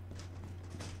 still.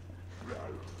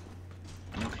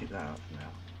 I'm gonna keep that up for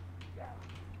now.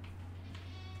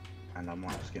 And I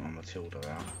might just get my Matilda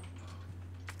out.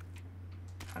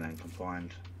 And then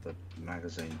combine the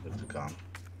magazine with the gun.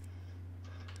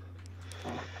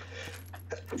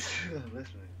 Bless me.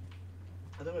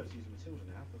 I don't have to use Matilda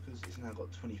now because it's now got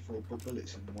 24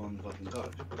 bullets in one fucking go.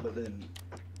 But then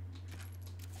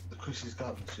the Chris's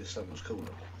gun's just so much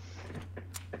cooler.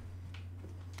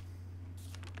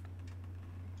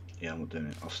 Yeah, I'm not doing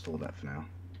it. I'll store that for now.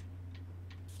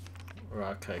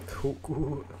 Right, okay, cool,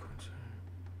 cool.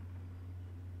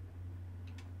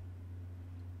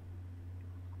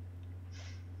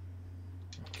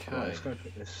 Okay. Right, let's go for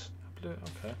this.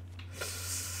 Okay.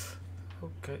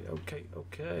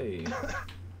 Okay.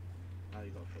 Now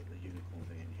you've got to put the unicorn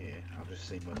thing in here. I've just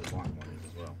seen where the white one is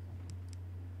as well.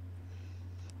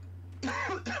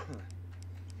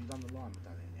 You've done the lion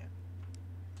medallion yet?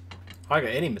 I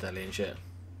got any medallions yet.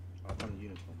 I've done the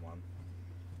unicorn one.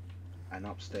 And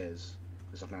upstairs,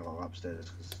 because I've now got to go upstairs,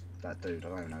 because that dude, I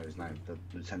don't know his name, the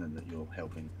lieutenant that you're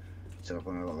helping, said I've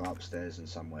got to go upstairs and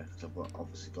somewhere, because I've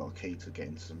obviously got a key to get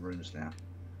into some rooms now.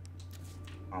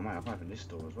 Oh mate, I'm opening this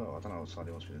door as well. I don't know what side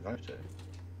he wants me to go to.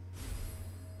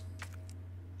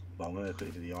 But I'm going to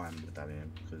quickly do the iron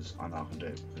medallion, because I know I can do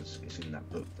it, because it's in that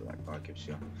book that that guy gives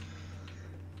you.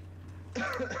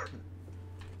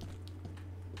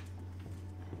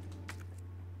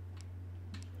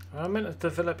 I meant to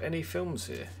develop any films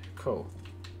here. Cool.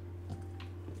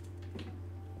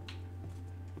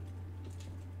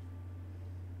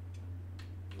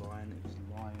 Lion is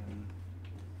lion,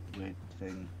 weird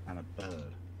thing, and a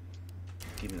bird.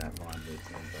 Give me that lion, weird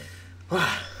thing, bird.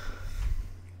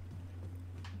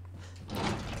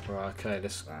 Right, okay,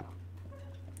 That.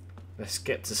 let's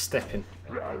get to stepping.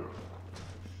 Right,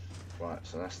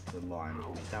 so that's the line.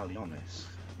 Medallionis.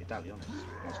 Medallionis.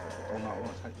 Oh no, I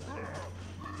want to take that.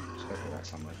 Let's go put that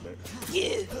somewhere quick.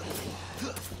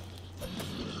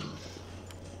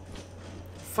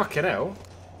 Fucking hell.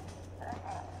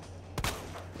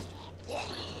 I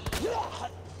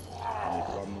need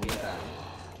one more medallion.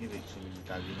 Give it to me,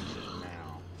 medallionis now.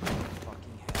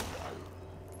 Fucking hell.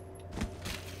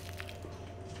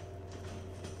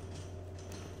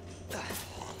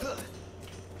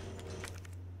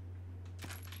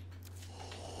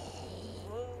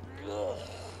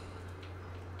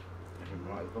 Everything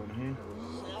right at the bottom here?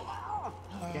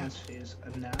 Gas spheres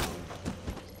are now.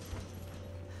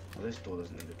 Well, this door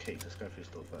doesn't need a key. Let's go for this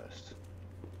door first.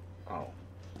 Oh,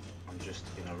 I'm just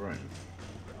in a room.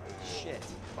 Shit.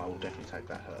 I will definitely take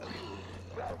that herb.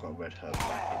 I've got a red herb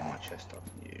back in my chest I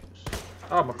can use.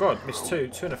 Oh my god, missed two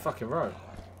in a fucking row.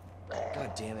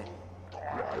 God damn it.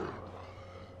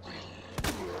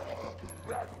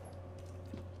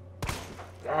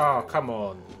 Oh, come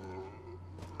on.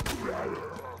 I can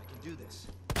do this.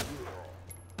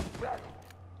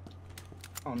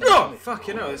 Oh no! Oh,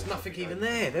 fucking hell, there's nothing even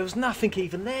there. There was nothing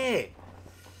even there.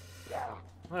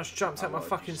 I just jumped out my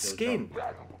fucking skin.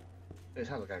 It's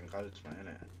how the game goes, mate, isn't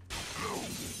it?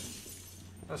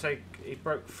 I say he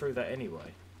broke through that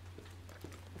anyway.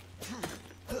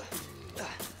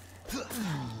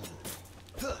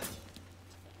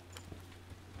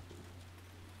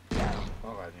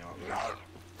 Alright,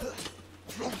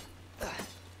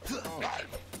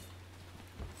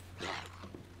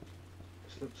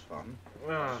 this looks fun.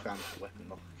 I found a weapon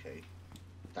locker key.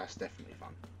 That's definitely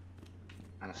fun.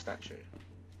 And a statue.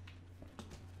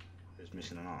 Who's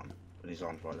missing an arm, and his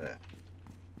arm's right there.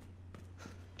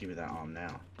 Give me that arm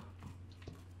now.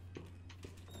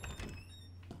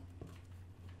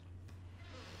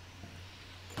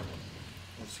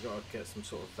 Also got to get some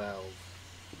sort of valve.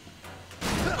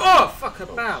 Oh, fuck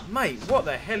about, mate. What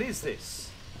the hell is this?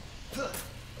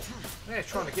 They're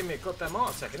trying to give me a goddamn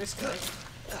heart attack in this case.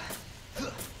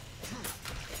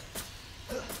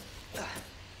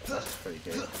 That's pretty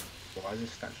good. Why is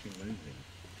this statue moving?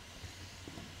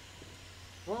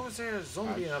 Why was there a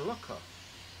zombie in a locker?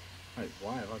 Wait,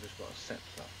 why have I just got a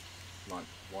scepter? Like,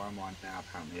 why am I now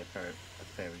apparently a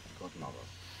fairy godmother?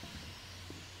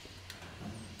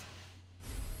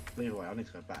 But either way, I need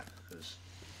to go back because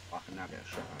I can now get a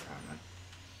shotgun apparently.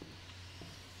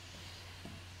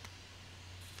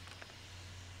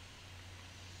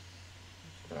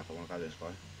 But if I want to go this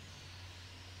way,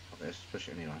 okay, let's push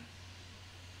it anyway.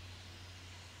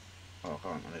 Oh, I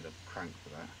can't. I need a crank for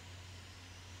that.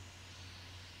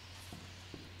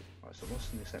 So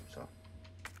what's in the scepter?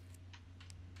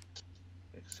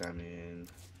 Examine.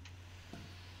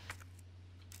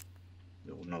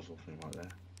 Little nozzle thing right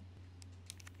there.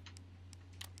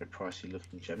 A pricey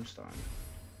looking gemstone.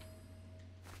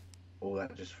 All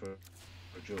that just for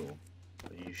a jewel.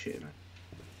 Are you shitting me?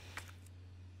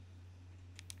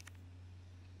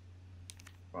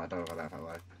 Right, I don't go that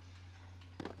way.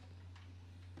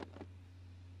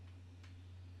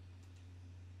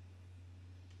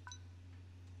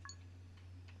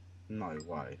 No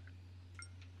way.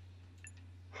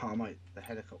 Oh mate, the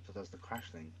helicopter does the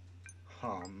crash thing.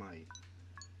 Oh mate.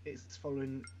 It's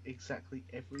following exactly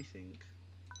everything.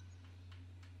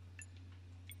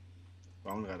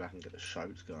 Well, I'm gonna go back and get the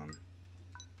shotgun.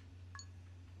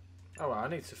 Oh, well, I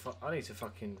need to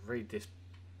fucking read this.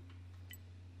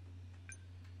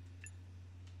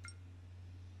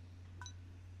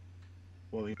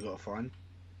 What have you got to find?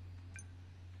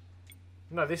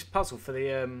 No, this puzzle for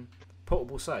the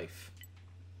portable safe.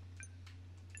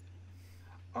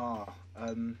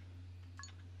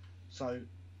 So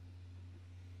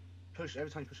push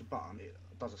every time you push a button, it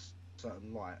does a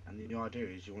certain light, and the idea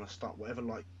is you want to start whatever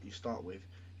light you start with,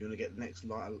 you want to get the next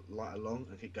light along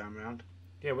and keep going around.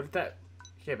 Yeah, well, that.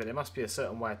 Yeah, but there must be a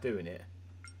certain way of doing it.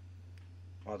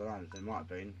 I don't know, there might have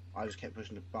been. I just kept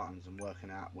pushing the buttons and working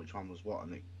out which one was what,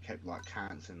 and it kept like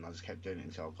cancelling. I just kept doing it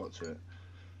until I got to it.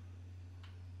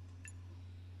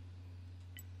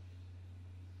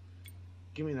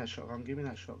 Give me that shotgun, give me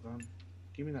that shotgun.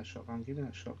 Give me that shotgun, give me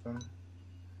that shotgun.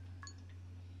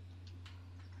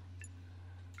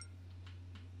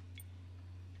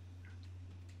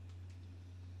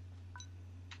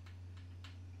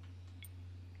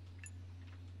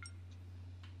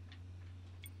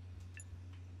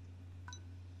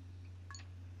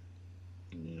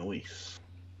 Nice.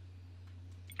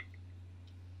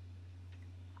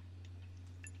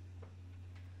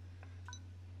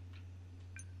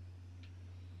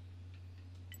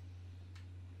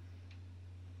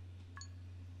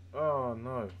 Oh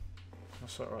no,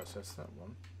 that's not right. So it's that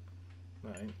one.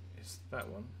 No, it's that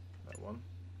one. That one.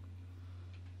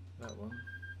 That one.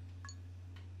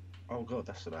 Oh god,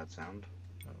 that's a bad sound.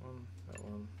 That one. That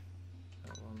one.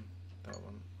 That one. That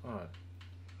one. Oh.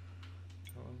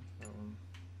 That one. That one.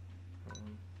 That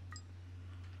one.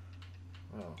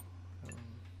 Oh. That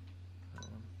one. That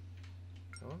one.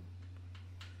 That one.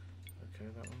 Okay,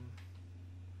 that one.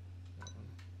 That one.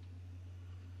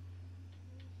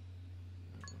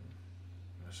 That one.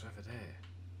 What's over there?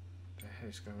 What the hell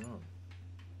is going on?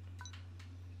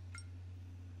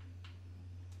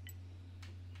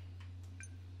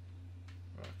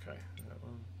 Okay, that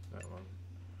one. That one.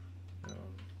 That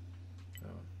one.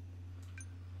 That one.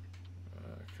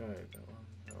 Okay, that one.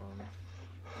 That one.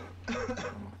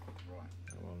 Right.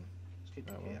 That one. Let's keep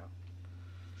That it one. here.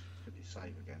 Could be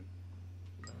save again.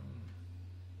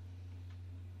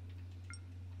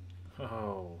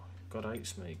 Oh, God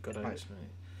hates me. God hates me.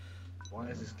 Why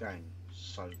is this game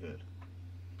so good?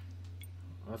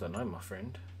 I don't know, my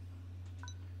friend.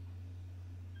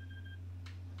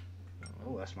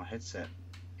 Oh, that's my headset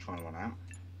trying to run out.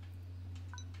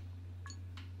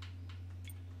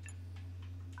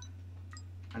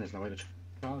 And there's no way to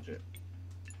charge it.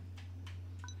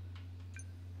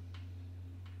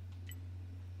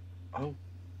 Oh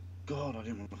god, I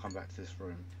didn't want to come back to this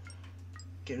room.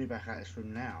 Get me back out of this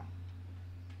room now.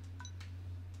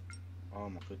 Oh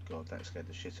my good god, that scared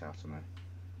the shit out of me.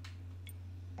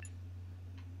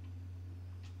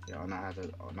 Yeah, I know how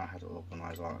to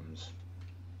organise items.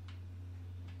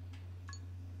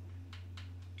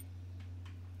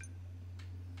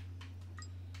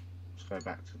 Let's go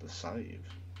back to the save.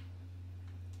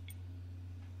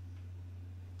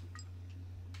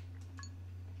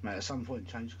 Mate, at some point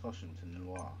change the costume to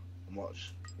noir and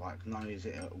watch, like, not only is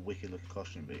it a wicked looking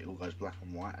costume, but it all goes black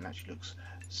and white and actually looks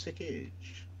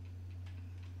sickage.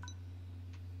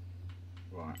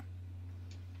 Right.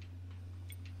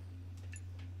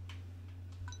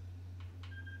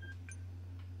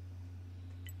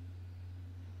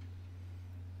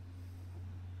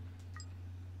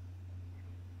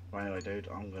 Well, anyway, dude,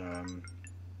 I'm gonna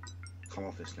come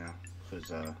off this now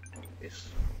because it's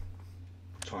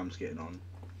time's getting on.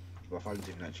 My phone's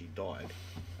even actually died.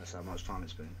 That's how much time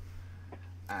it's been.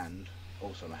 And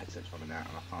also my headset's running out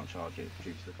and I can't charge it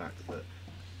due to the fact that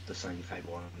the same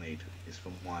cable I need is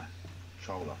from my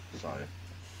controller. So,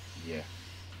 yeah.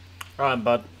 Alright,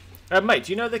 bud. Mate,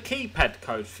 do you know the keypad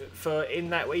code for in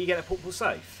that where you get a portable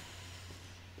safe?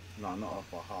 No, not off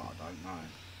by heart. I don't know.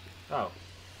 Oh.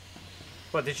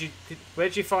 What where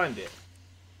did you find it?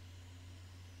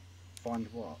 Find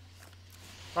what?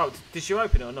 Oh, did you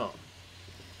open it or not?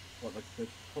 What, the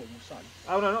portable safe?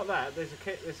 Oh no, not that.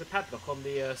 There's a padlock on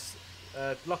the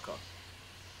locker.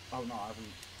 Oh no, I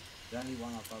haven't. The only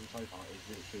one I've done so far is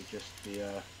literally just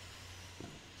the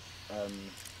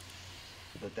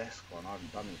desk one. I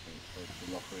haven't done anything for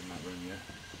the locker in that room yet.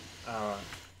 Alright.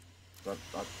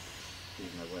 I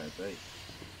didn't know where to be.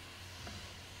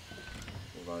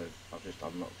 Although I've just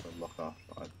unlocked a locker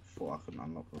that I thought I couldn't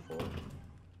unlock before.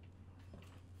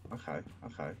 Okay,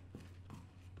 okay.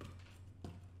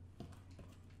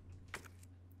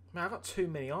 Man, I've got too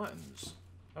many items.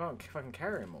 I don't know if I can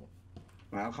carry them all.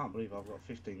 Man, I can't believe I've got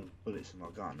 15 bullets in my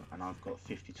gun and I've got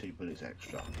 52 bullets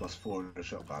extra, plus 4 in the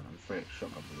shotgun and 3 extra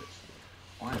shotgun bullets.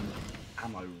 I am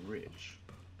ammo rich.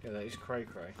 Yeah, that is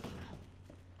cray-cray.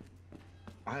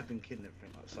 I have been killing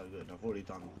everything like so good. I've already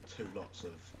done 2 lots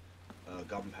of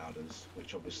gunpowders,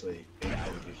 which obviously it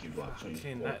only gives you like 2.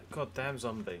 Fucking that goddamn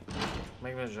zombie.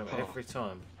 Make me jump every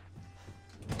time.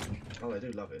 Oh, I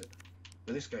do love it.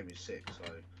 But this game is sick,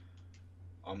 so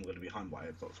I'm going to be home by 8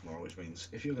 o'clock tomorrow, which means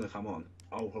if you're going to come on,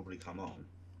 I'll probably come on.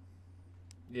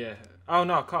 Yeah. Oh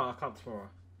no, I can't tomorrow.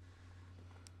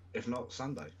 If not,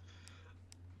 Sunday.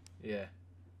 Yeah.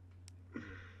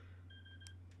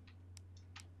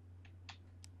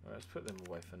 Alright, let's put them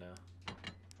away for now.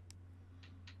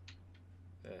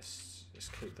 Let's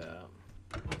just keep that up.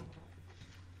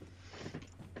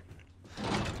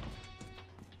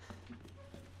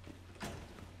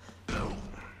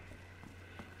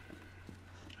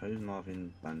 Who's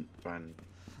Marvin Brand?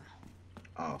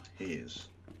 Oh, he is.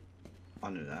 I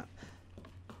knew that.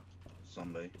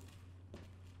 Zombie.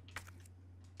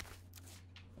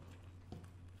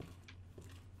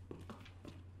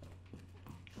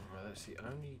 Alright, that's the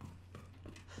only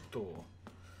door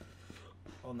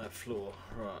on that floor.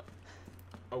 Right.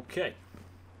 Okay.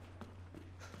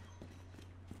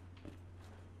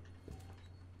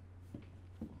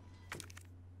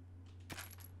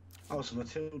 Oh, so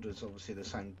Matilda's obviously the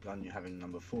same gun you have in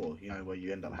number 4, you know, where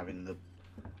you end up having the...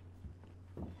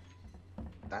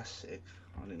 That's sick.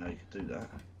 I didn't know you could do that.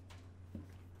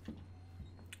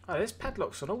 Oh, there's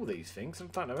padlocks on all these things. I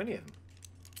don't know any of them.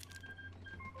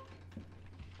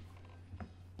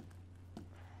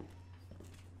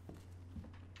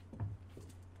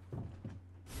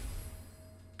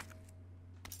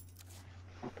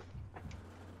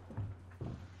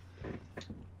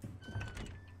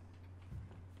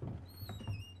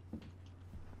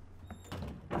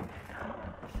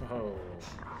 Oh.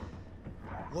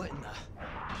 What in the...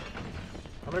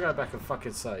 I'm gonna go back and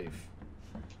fucking save.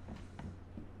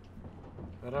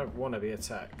 I don't want to be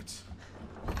attacked.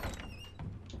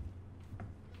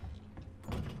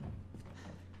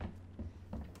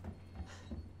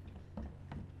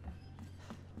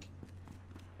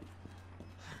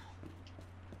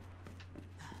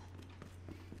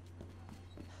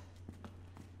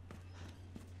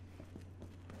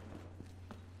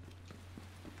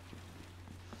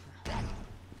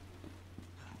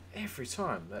 Every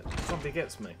time that zombie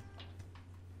gets me.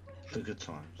 The good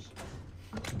times.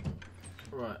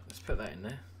 Right, let's put that in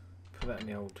there. Put that in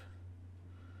the old...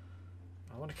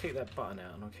 I want to keep that button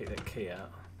out and I'll keep that key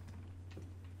out.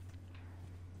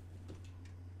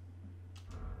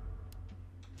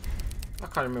 I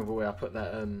can't remember where I put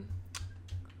that,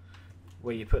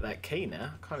 where you put that key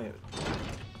now. I can't even...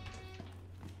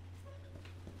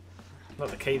 Not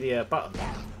the key, the button.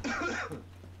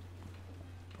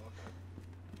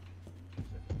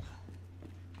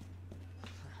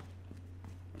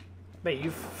 Mate,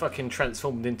 you've fucking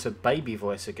transformed into baby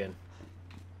voice again.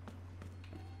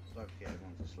 Don't forget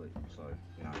everyone's asleep, so,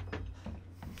 you know.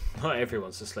 Not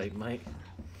everyone's asleep, mate.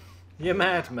 You're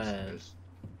mad, man.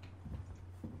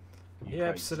 You're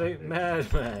absolute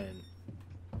madman.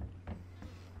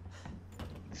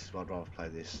 This is why I'd rather play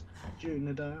this during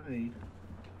the day.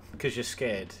 Because you're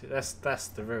scared. That's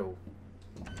the rule.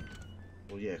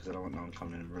 Well, yeah, because I don't want no one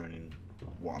coming in and ruining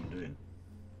what I'm doing.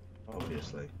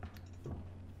 Obviously.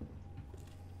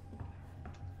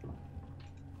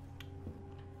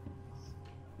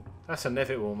 That's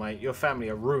inevitable, mate. Your family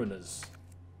are ruiners.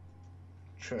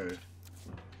 True.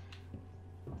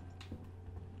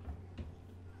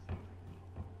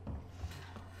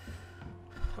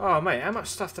 Oh, mate, how much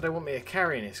stuff do they want me to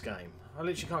carry in this game? I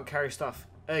literally can't carry stuff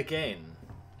again.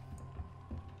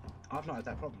 I've not had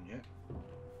that problem yet.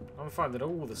 I'm finding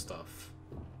all the stuff.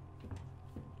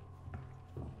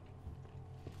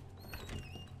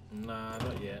 Nah,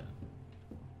 not yet.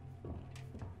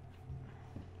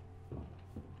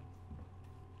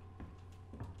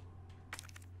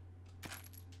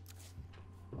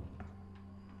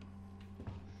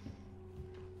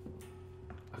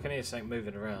 I can hear something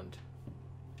moving around.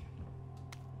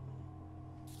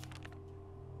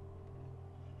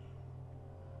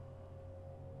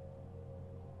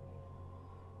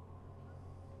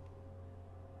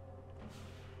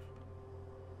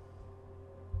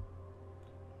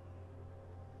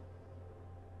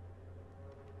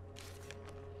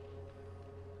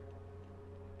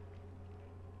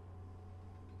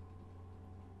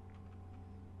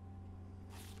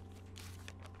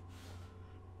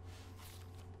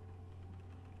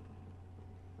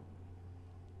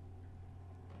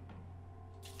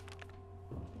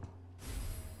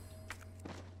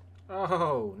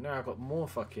 Oh, now I've got more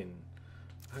fucking...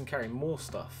 I can carry more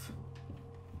stuff.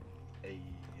 Hey.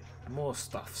 More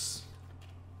stuffs.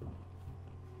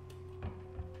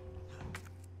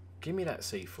 Give me that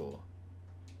C4.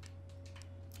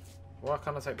 Why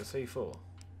can't I take the C4?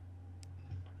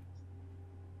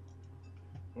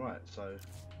 Right, so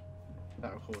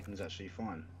that recording is actually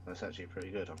fine. That's actually pretty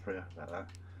good. I'm pretty happy about that.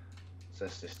 So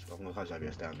let's just, I'm going to close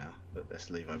OBS down now, but let's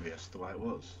leave OBS the way it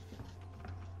was.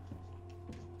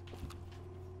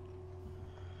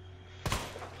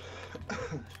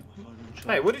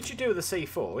 Hey, what did you do with the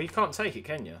C4? You can't take it,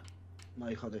 can you? No,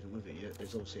 you can't do anything with it yet.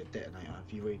 There's obviously a detonator.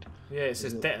 If you read... Yeah, it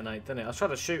says detonate, doesn't it? I was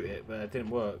trying to shoot it, but it didn't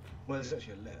work. Well, there's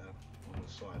actually a letter on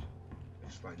the side. It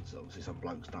explains that obviously some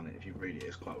bloke's done it. If you read it,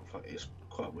 it's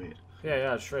quite weird.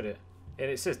 Yeah, I just read it. And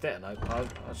it says detonate. I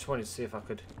just wanted to see if I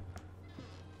could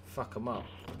fuck them up.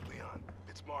 Leon,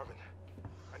 it's Marvin.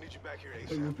 I need you back here It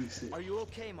would ASAP. be sick. Are you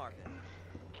okay, Marvin?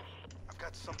 I've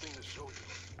got something to show you.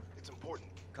 It's important.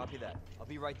 Copy that. I'll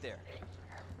be right there.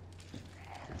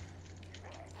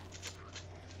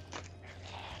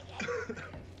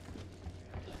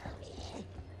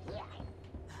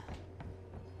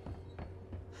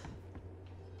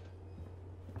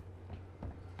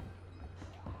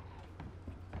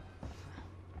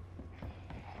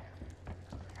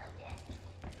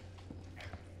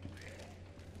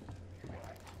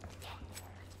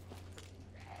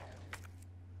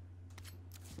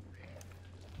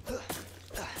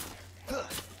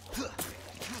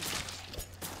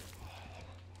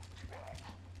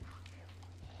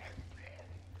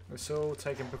 It's all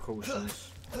taking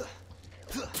precautions.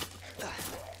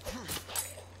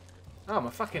 Oh,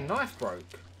 my fucking knife broke.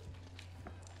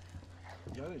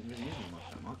 Yeah, I didn't really use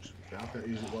it that much. I don't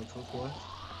use it once or twice.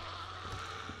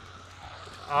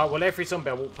 Well, every zombie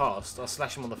I walk past, I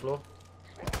slash him on the floor.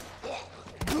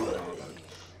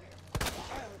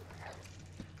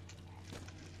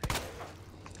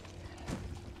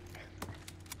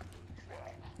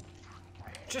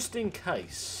 Just in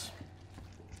case.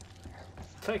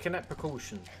 Taking that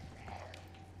precaution.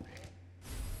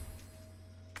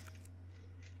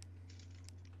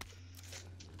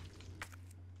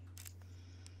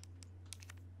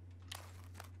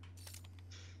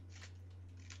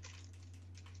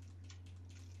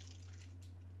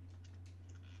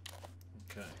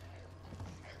 Okay.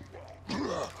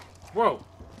 Whoa!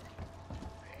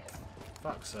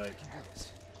 Fuck's sake.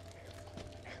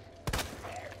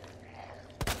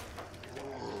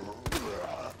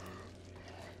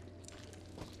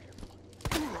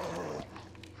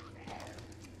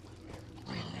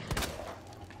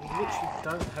 You literally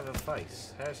don't have a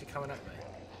face. How is he coming at me?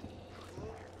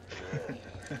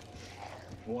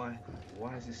 Why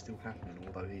is this still happening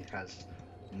although he has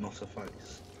not a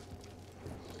face?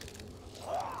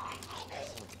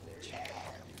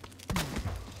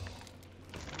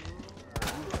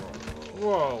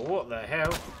 Whoa, what the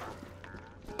hell?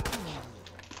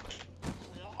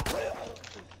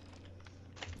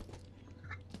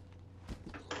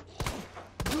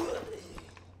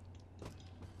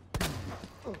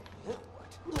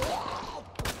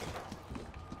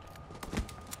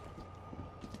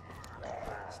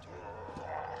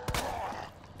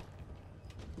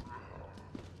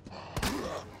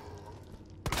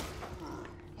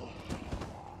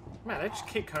 Man, they just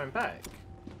keep coming back.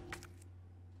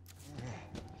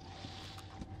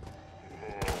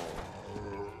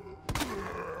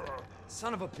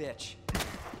 Son of a bitch.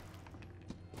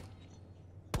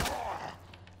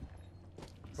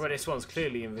 Well, this one's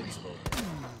clearly invincible.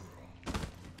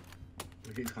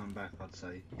 If he come back, I'd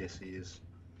say yes, he is.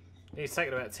 He's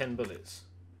taken about 10 bullets.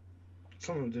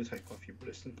 Some of them do take quite a few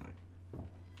bullets, don't they?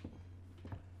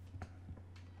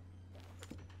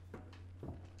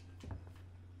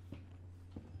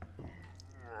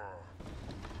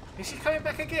 Is he coming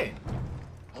back again?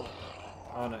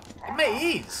 Oh no. Mate,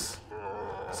 he is!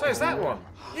 So is that one.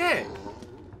 Yeah!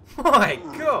 My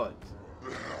god!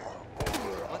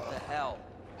 What the hell?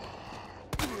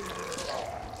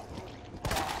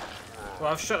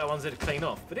 Well, I've shot that one's to clean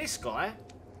off, but this guy...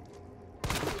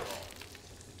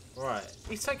 Right,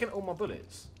 he's taking all my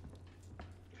bullets.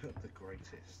 The greatest.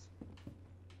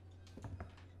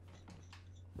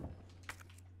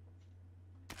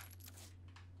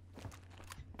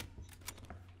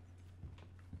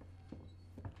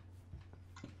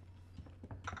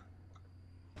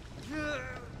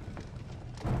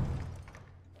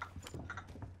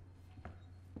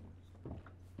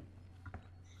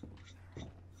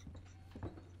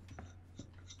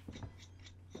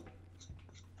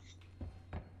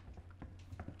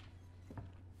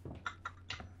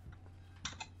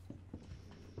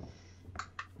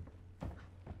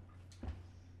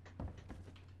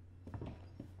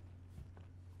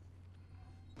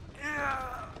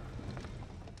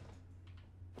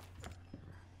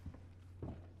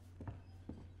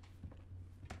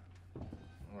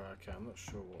 Okay, I'm not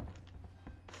sure what.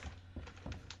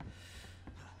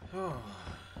 Oh.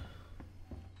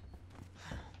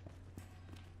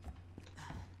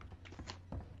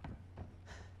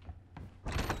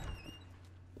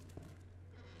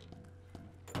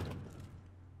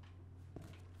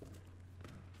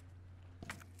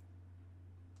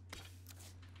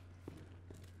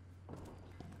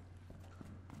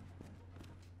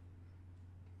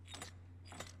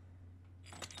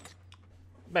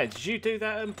 Man, did you do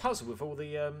that puzzle with all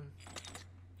the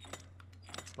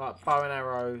like bow and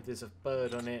arrow? There's a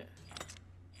bird on it.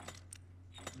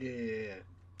 Yeah,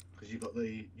 because you've got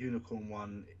the unicorn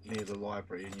one near the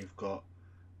library, and you've got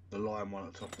the lion one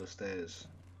at the top of the stairs.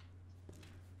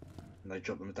 And they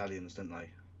drop the medallions, don't they?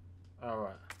 All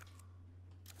right.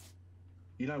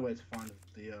 You know where to find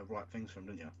the right things from,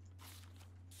 don't you?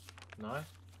 No.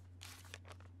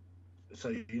 So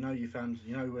you found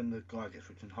when the guy gets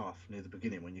ripped in half near the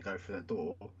beginning when you go through that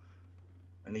door,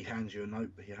 and he hands you a note.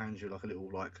 He hands you like a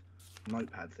little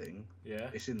notepad thing. Yeah.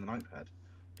 It's in the notepad.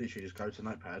 Literally, just go to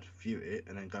notepad, view it,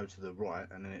 and then go to the right,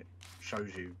 and then it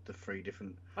shows you the 3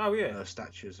 different Oh yeah.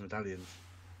 statues and medallions.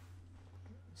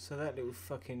 So that little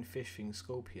fucking fish thing,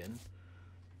 scorpion.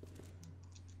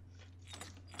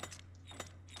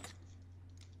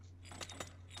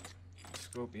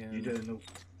 Scorpion. You doing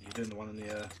the one in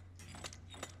the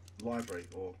library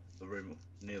or the room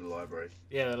near the library?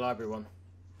 Yeah, the library one.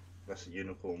 That's the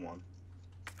unicorn one.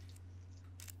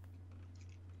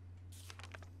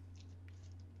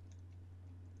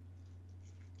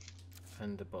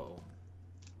 And a bottle.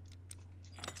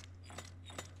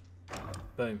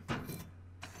 Boom.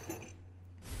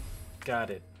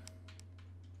 Got it.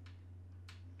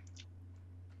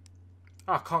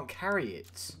 Oh, I can't carry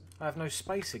it. I have no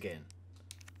space again.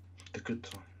 The good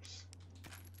times.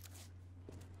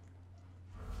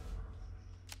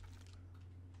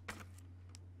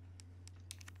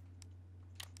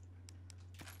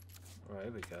 Right,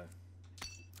 here we go.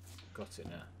 Got it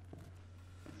now.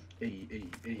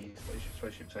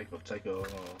 Spaceship, take off.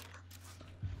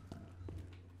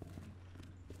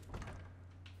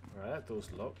 Right, that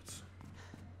door's locked.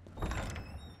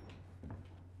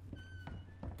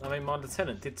 I mean, my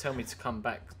lieutenant did tell me to come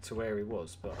back to where he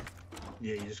was, but...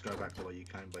 Yeah, you just go back to where you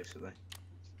came, basically.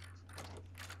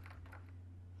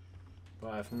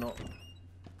 But I have not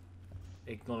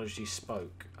acknowledged he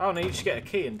spoke. Oh, no, you just get a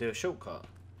key and do a shortcut.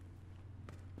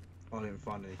 I didn't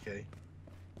find any key.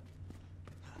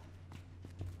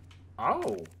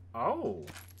 Oh! Oh!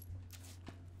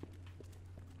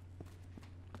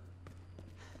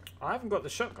 I haven't got the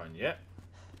shotgun yet.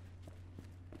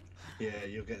 Yeah,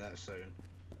 you'll get that soon.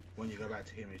 When you go back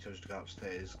to him, he tells you to go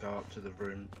upstairs, go up to the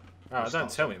room. Oh,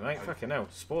 don't tell me, mate. Fucking hell.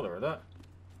 Spoiler of that.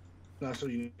 No, that's all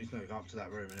you need to know. Go up to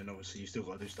that room, and then obviously you still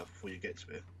got to do stuff before you get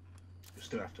to it. You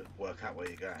still have to work out where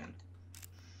you're going.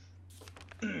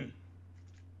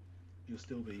 You'll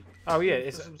still be... Oh, yeah,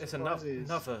 it's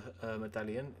another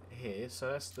medallion here.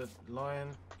 So that's the lion.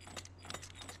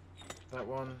 That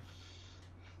one.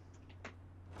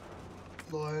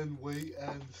 Lion, wheat,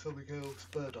 and something else.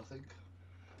 Bird, I think.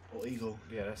 Or eagle.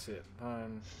 Yeah, that's it.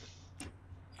 Lion.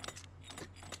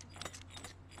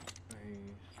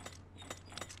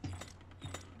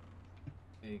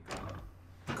 Eagle.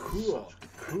 Cool.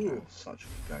 Cool. Such a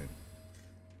good game.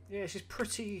 Yeah, she's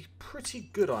pretty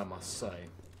good, I must say.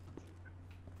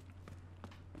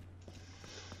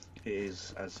 It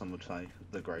is, as some would say,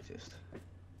 the greatest.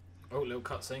 Oh, little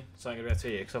cutscene. So I'm going to be able to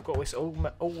hear you because I've got this all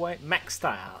way maxed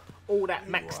out. All that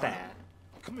maxed out.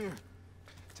 Come here.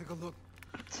 Take a look.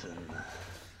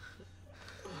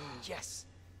 Yes!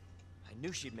 I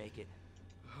knew she'd make it.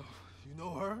 You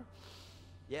know her?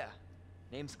 Yeah.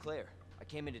 Name's Claire. I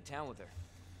came into town with her.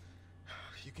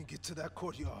 You can get to that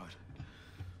courtyard.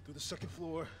 Through the 2nd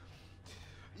floor.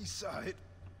 East side.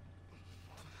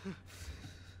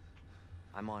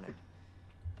 I'm on it.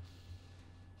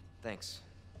 Thanks,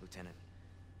 Lieutenant.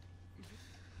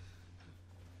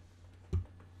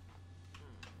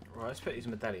 Right, let's put these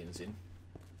medallions in.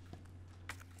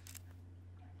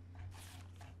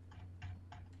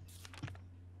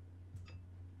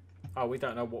 Oh, we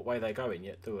don't know what way they're going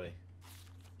yet, do we?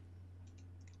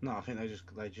 No, I think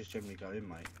they just generally go in,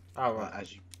 mate. Oh, right. Like,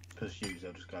 as you pursue,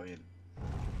 they'll just go in.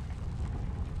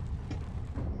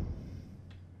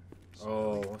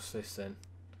 Oh, what's this then?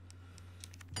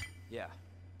 Yeah,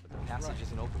 but the passage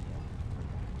isn't open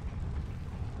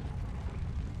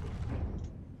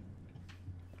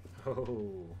yet.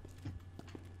 Oh.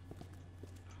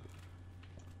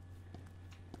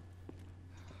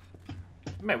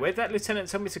 Mate, where'd that lieutenant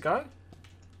tell me to go?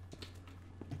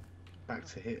 Back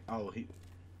to hit. Oh,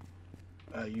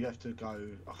 You have to go.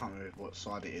 I can't remember what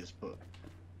side it is, but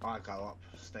I go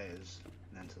upstairs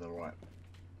and then to the right.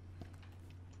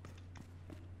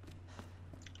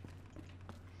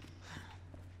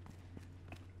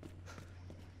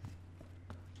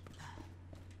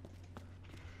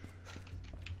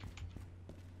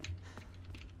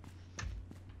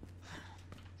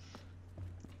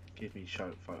 Give me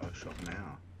Photoshop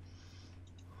now.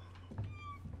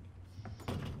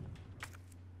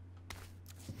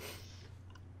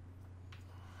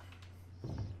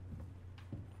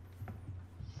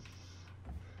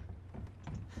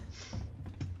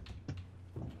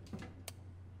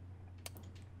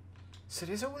 So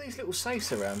there's all these little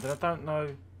safes around, and I don't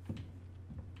know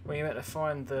where you're meant to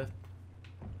find the.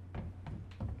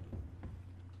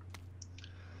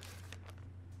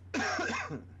 There's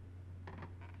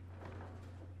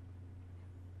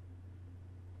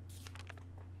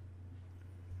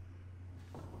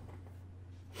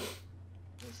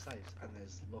safes and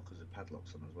there's lockers with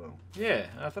padlocks on as well. Yeah,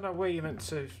 I don't know where you're meant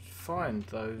to find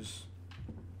those.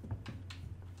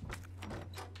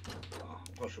 Oh,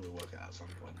 I'm sure we'll work it out at some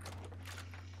point.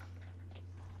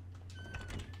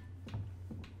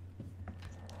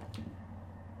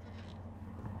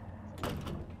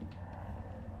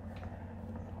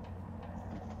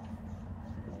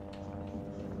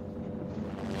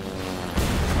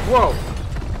 Whoa!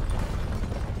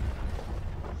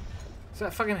 So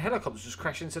that fucking helicopter just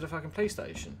crashed into the fucking police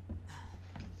station.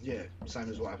 Yeah, same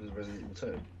as what happens in Resident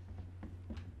Evil 2.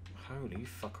 Holy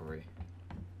fuckery.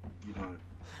 You know.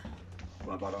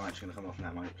 Right, but I'm actually going to come off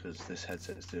now, mate, because this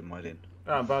headset's doing my in.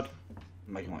 Alright, bud.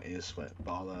 Making my ears sweat,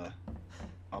 but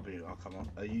I'll come on.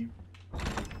 Are you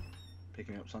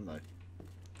picking me up Sunday?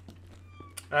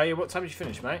 Yeah, what time did you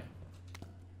finish, mate?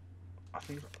 I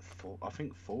think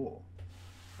 4.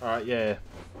 Alright, yeah.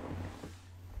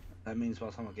 That means by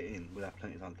the time I get in, we'll have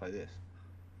plenty of time to play this.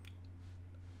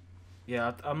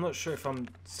 Yeah, I'm not sure if I'm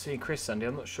seeing Chris Sunday.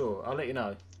 I'm not sure. I'll let you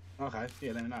know. Okay,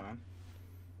 yeah, let me know, man.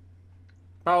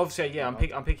 But obviously, yeah,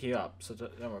 I'm picking you up, so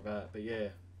don't worry about it. But yeah.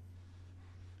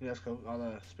 Yeah, that's cool.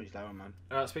 I'll speak to you later on, man.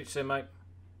 Alright, speak to you soon, mate.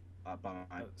 Bye,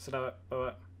 mate. So, bye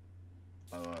bye.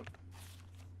 Bye.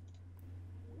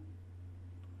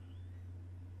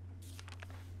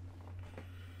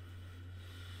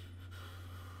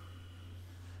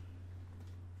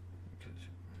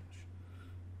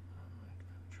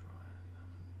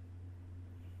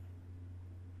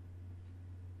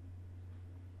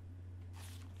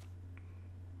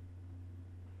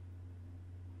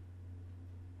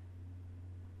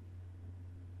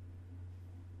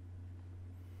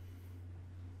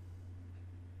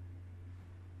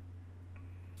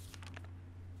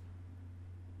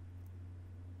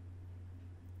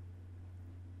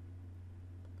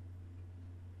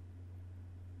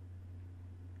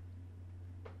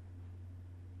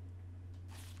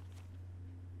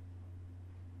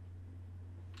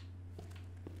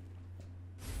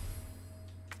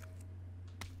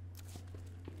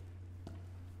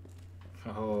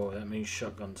 Oh, that means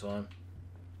shotgun time.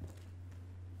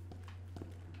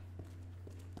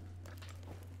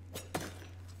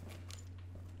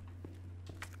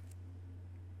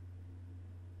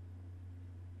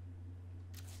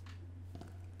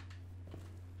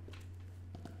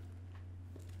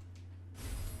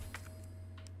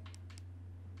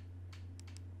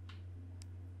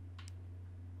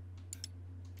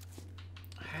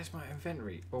 How's my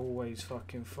inventory always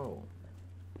fucking full?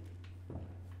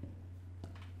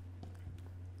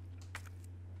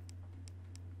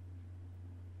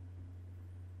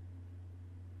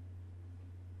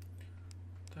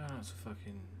 That's a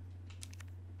fucking...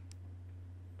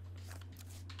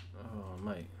 Oh,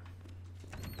 mate.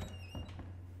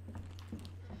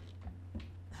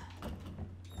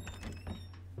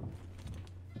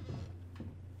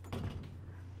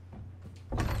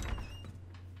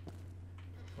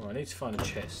 Oh, I need to find a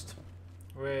chest.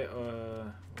 Where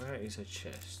is a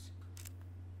chest?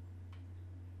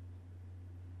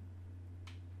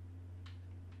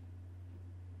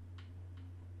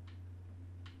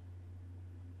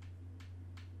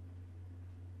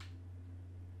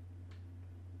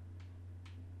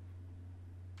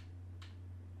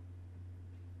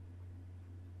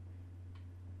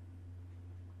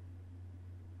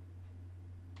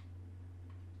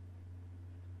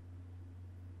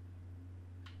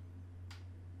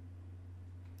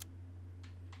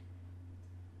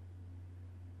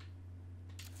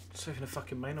 Saving a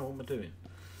fucking main, or what am I doing?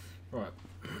 Right.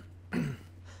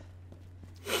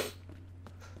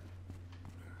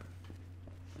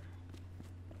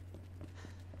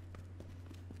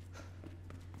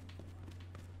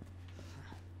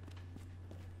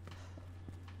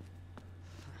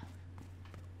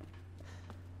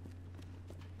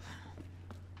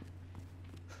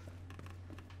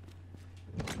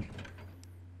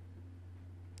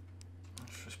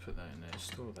 put that in there.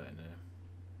 Store that in there.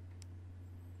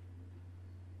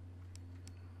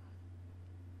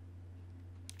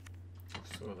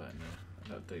 Store that in there.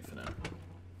 That'll do for now.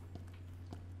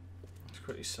 Let's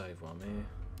quickly save while I'm here.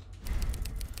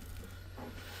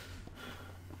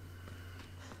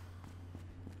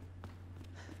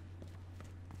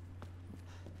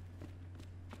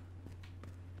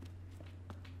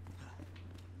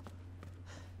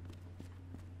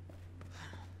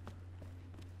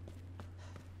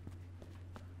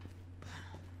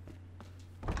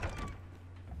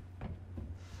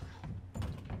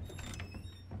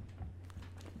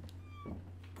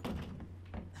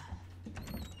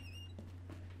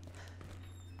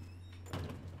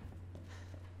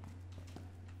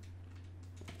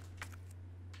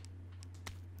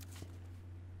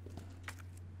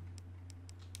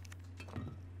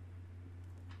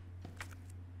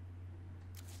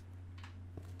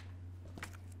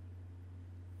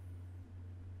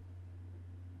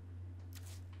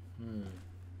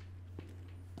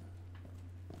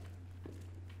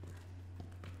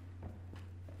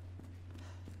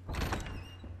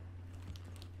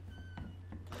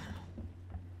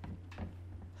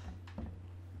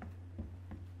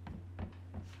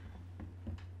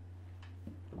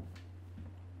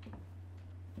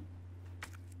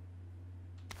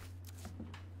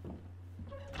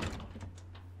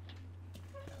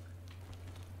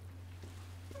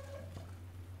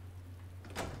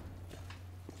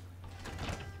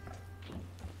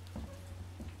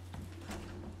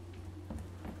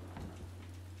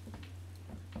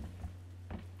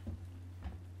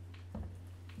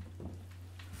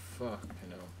 Fuck, you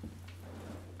know.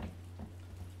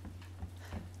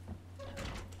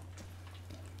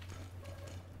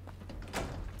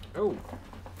 Oh.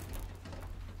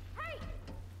 Hey!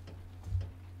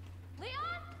 Leon?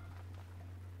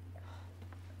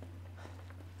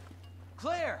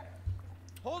 Claire!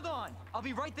 Hold on! I'll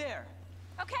be right there!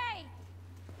 Okay.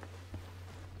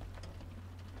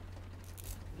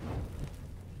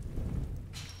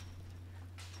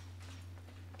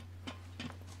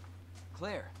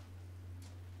 Claire!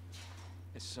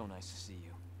 It's so nice to see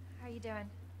you. How you doing?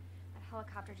 That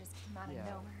helicopter just came out of Yeah.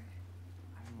 nowhere.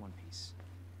 I'm in one piece.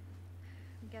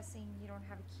 I'm guessing you don't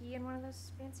have a key in one of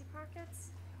those fancy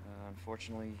pockets?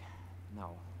 Unfortunately,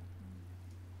 no.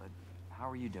 But how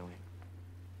are you doing?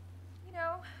 You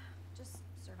know, just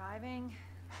surviving.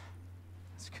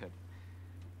 That's good.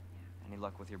 Any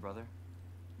luck with your brother?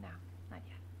 No, not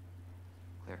yet.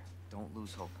 Claire, don't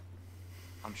lose hope.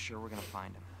 I'm sure we're gonna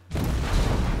find him.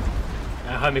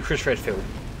 Homie Chris Redfield.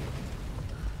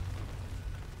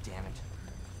 Damn it.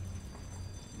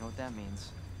 You know what that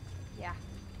means? Yeah.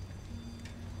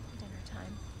 Dinner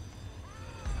time.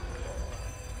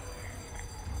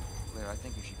 Claire, I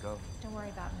think you should go. Don't worry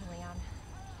about me, Leon.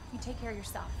 You take care of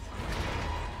yourself.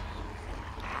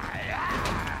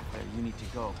 Claire, you need to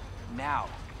go. Now!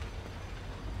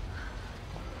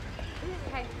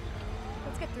 Okay,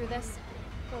 let's get through this.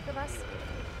 Both of us.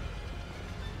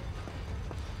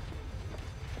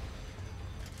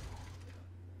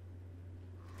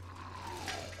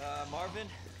 Marvin,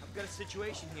 I've got a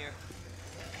situation here.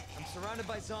 I'm surrounded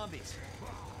by zombies.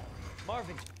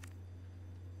 Marvin!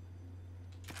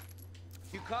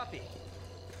 You copy?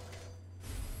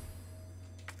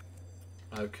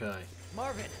 Okay.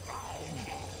 Marvin!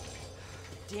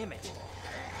 Damn it!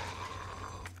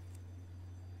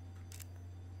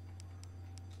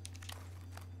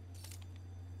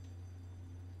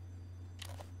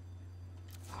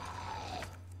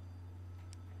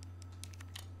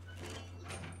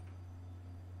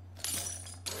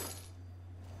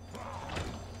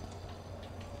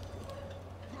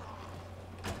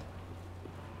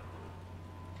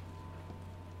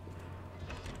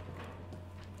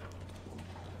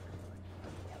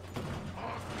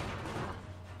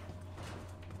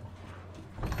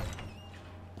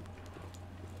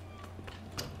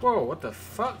 Whoa, what the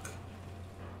fuck?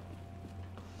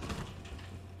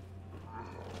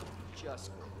 Just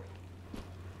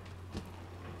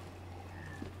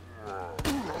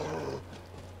oh,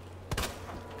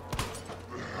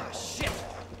 shit!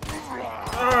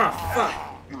 Ah, fuck!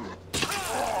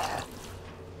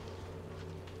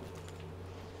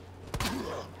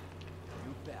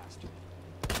 You bastard.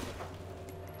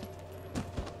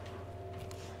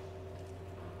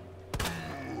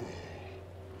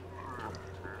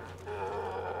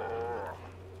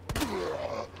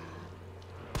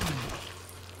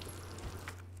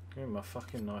 Give me my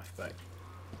fucking knife back.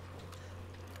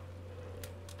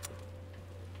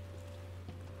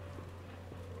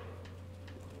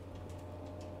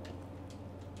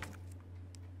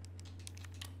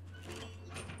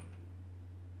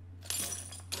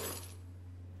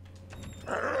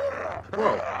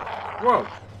 Whoa! Whoa!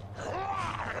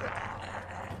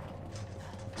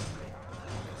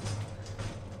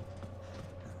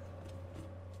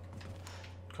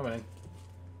 Come on in.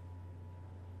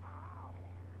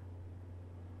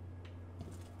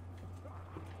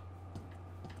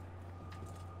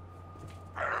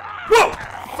 Whoa!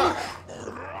 Fuck!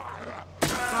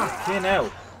 Fucking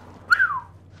hell!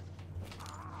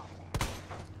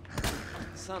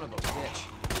 Son of a bitch.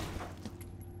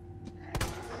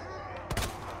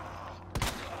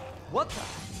 What the?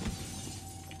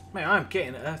 Mate, I'm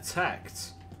getting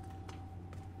attacked.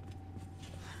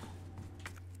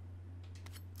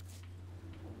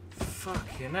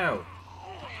 Fucking hell.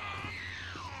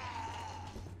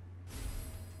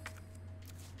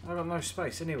 I got no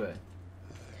space anywhere.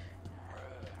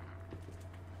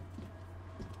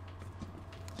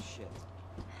 Shit.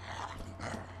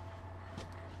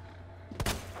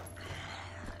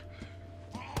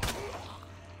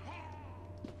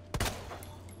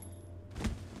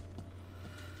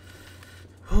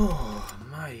 Oh,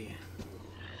 mate.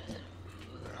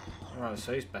 Alright,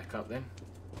 so he's back up then.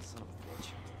 Son of a bitch.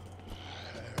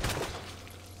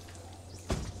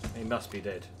 He must be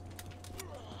dead.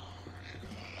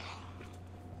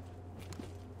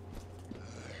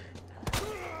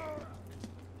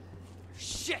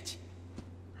 Shit!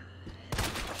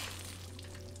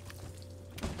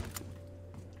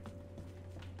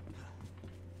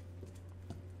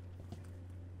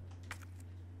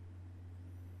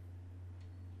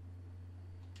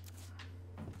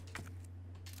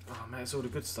 Oh man, it's all the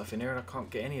good stuff in here and I can't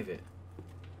get any of it.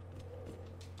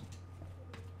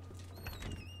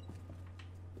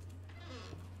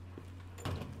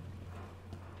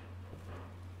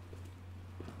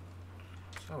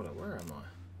 So hold up, where am I?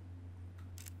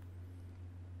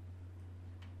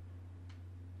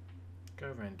 Go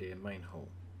around here, main hall.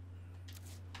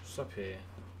 Stop here.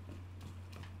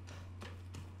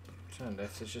 Turn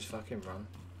left, let's just fucking run.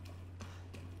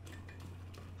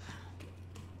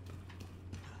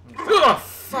 Oh,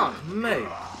 fuck me!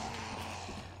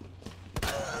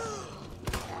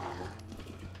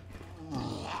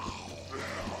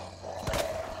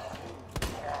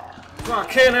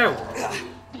 Fucking hell!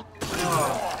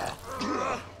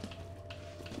 Oh.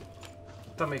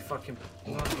 Done me fucking...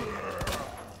 What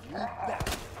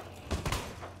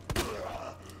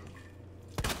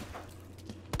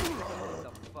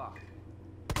the fuck?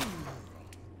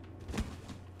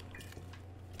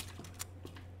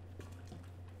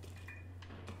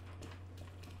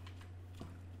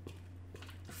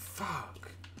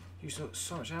 Fuck! You got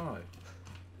so much ammo.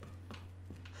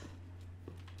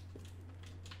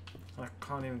 I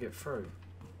can't even get through.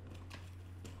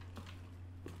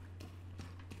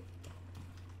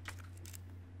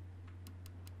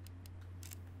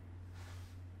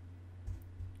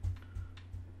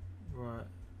 Right.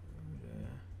 Yeah.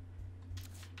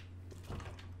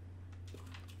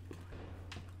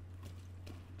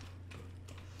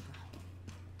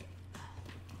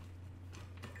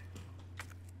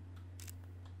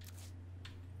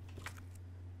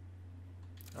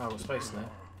 Oh, got space in there.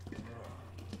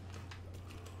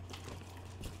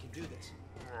 I can do this.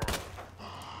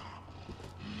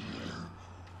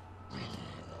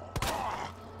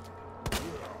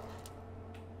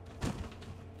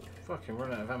 Fucking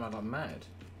running out of ammo like mad.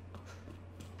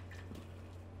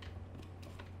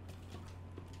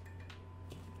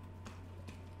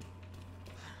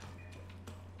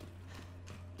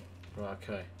 Right,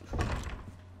 okay.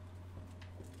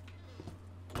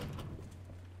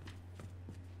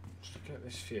 Just get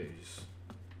this fuse.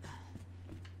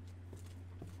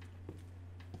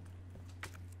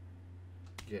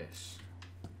 Yes.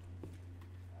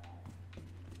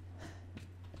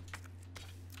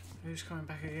 Who's coming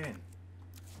back again?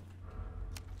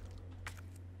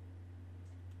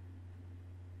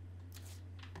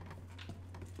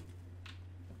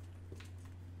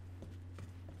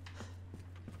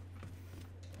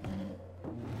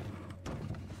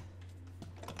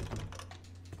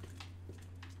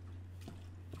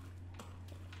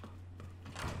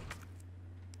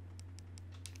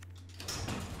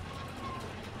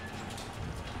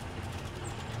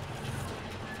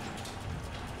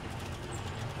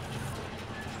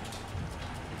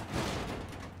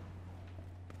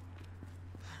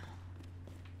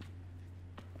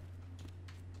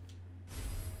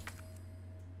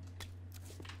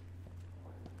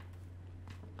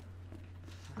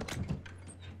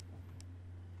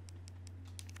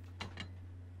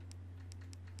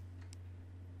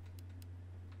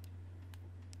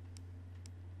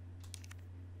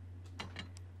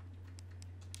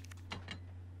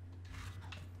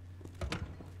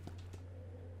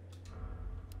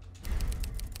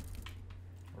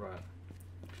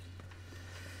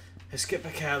 Let's get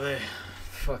back out there.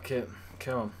 Fuck it.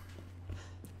 Come on.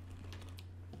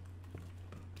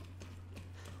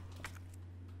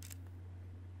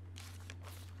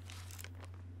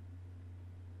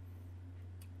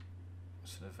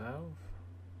 What's the valve?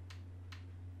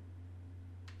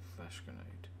 Flash grenade.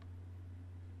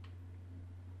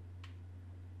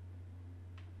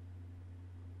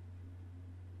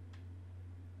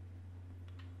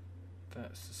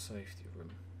 That's the safety room.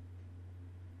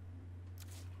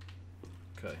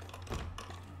 Okay.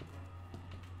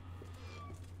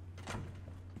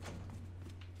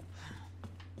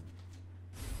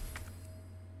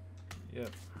 Yep.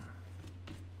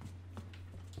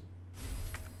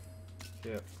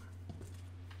 Yep.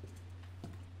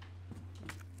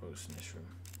 What's in this room?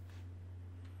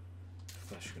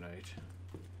 Flash grenade.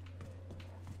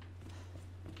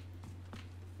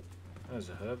 There's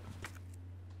a herb.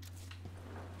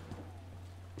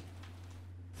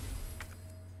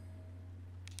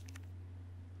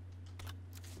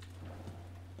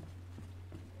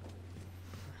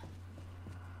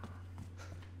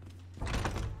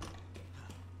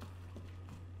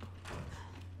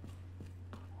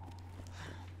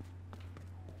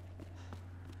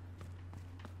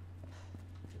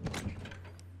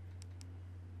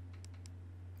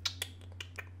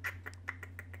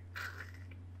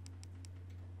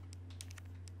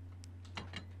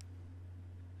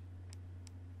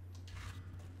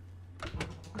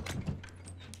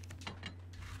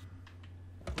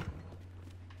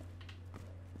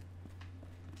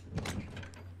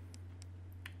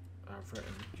 I've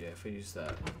written, yeah, if I use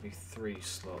that, it'll be 3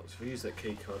 slots. If I use that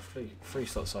key card, three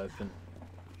slots open.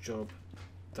 Job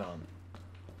done.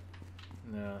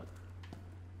 Now,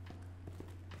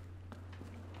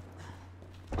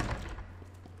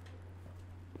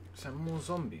 is that more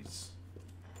zombies?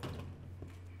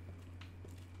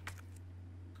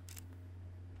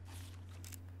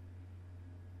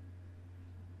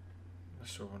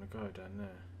 That's where I want to go, down there.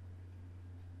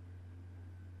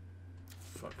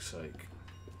 Fuck's sake.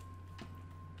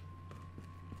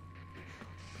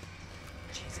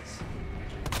 Jesus.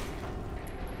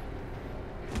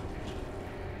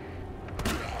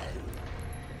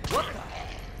 What the?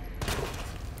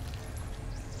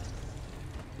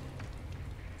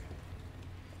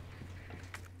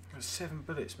 That's 7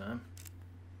 bullets, man.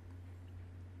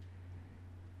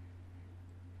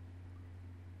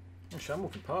 Actually, I'm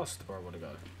walking past where I want to go.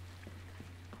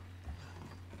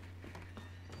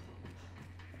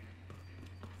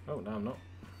 Oh, no, I'm not.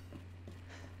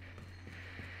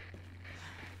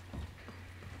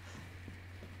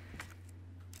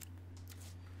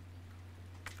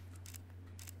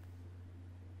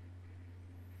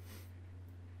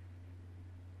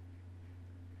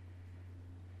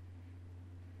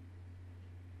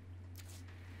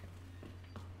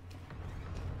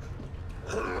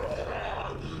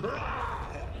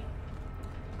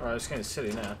 Alright, it's getting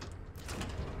silly now.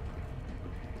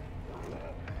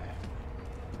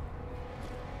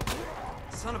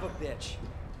 Son of a bitch.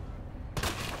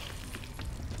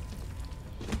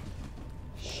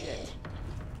 Shit.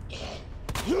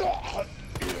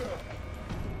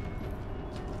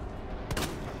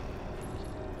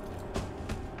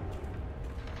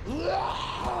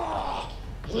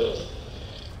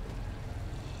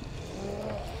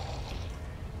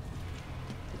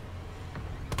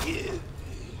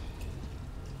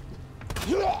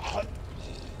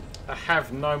 I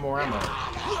have no more ammo.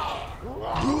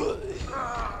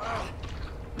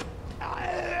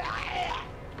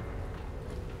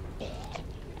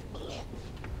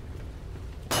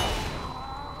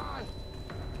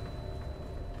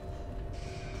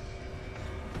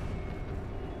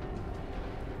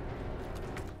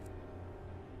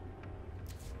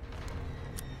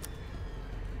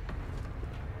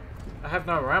 I have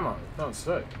no more ammo. Don't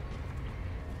say.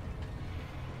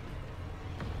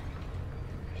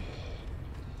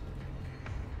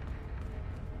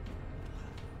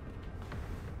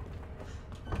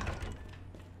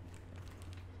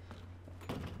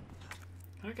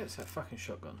 How do I get that fucking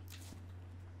shotgun?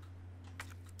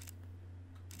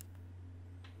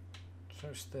 So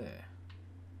it's there.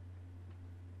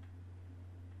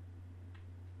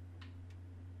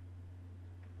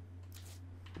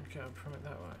 Get up from it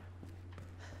that way.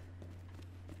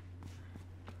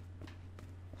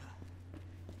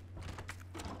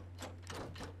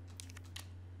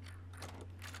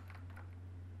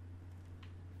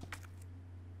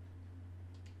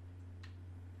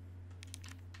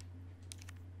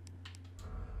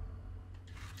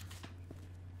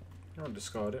 I won't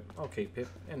discard it. I'll keep it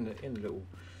in the little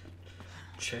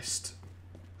chest.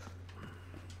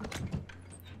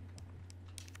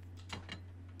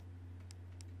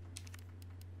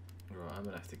 I'm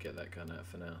gonna have to get that gun out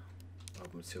for now.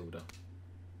 Old Matilda.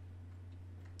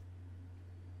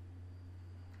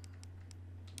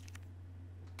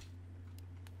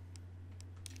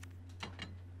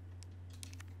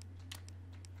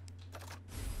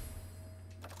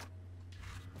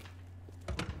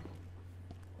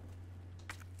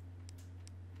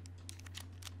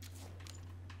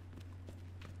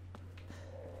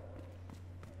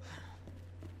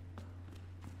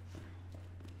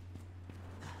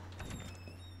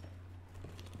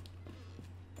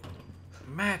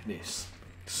 Madness.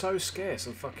 So scarce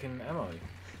of fucking ammo.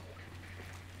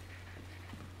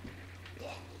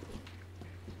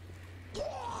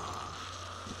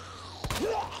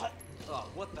 Oh,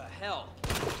 what the hell?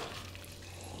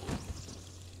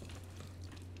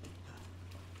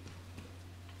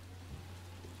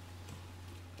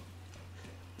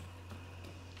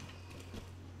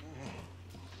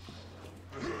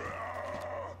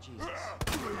 Jesus.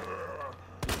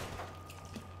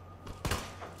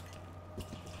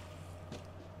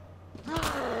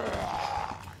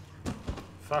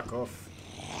 Fuck off.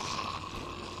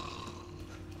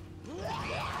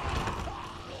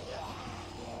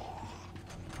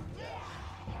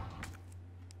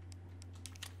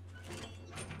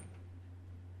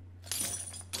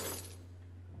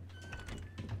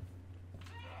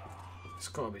 There's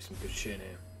gotta be some good shit in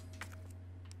here.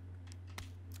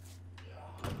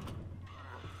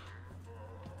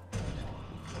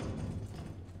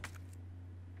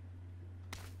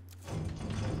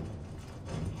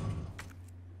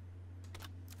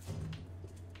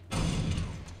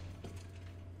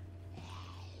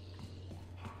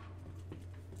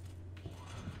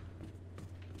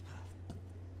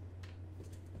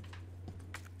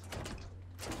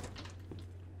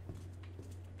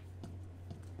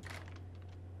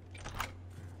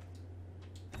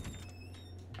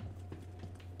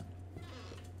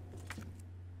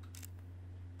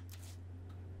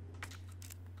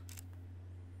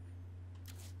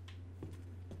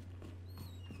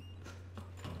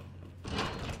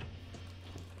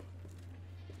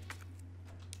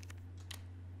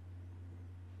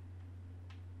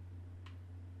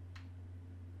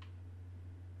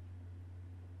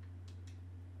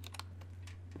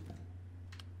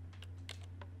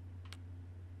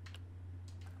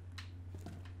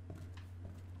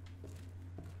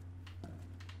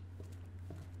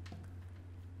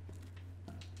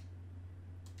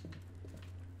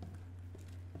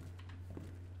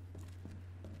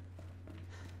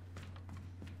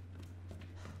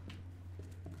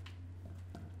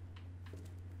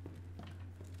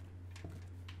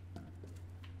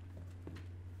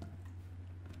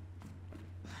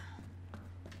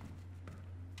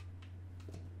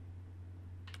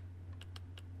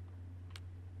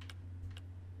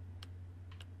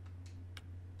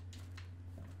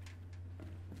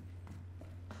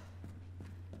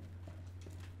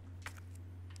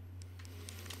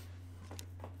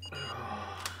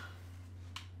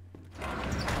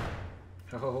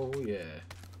 Oh yeah.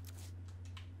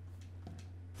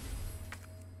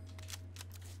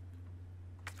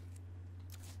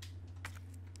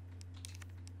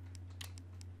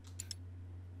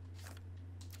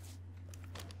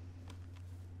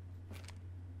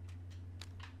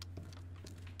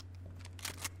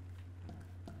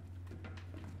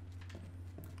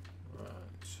 Right,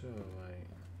 so wait.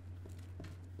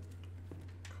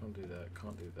 Can't do that,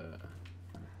 can't do that.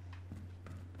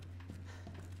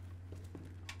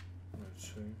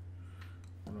 102,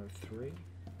 103,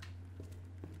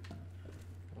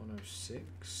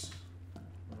 106,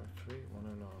 103,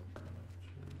 109, 102.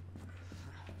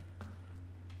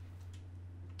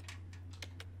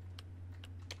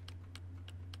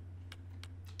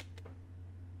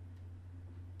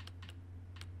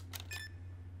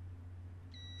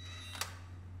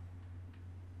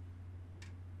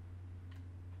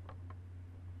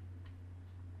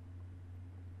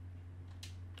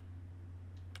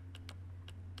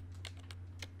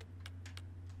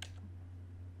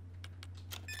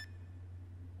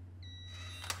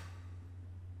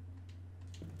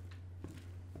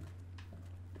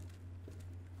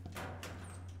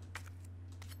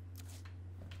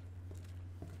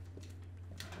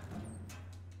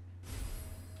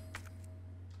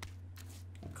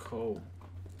 Cool.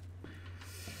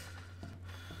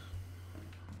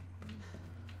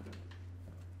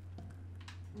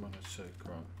 One or two,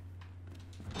 great.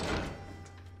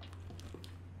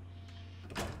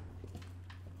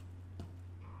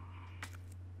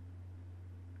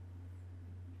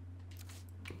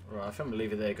 Right, I think I'm gonna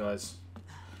leave it there, guys.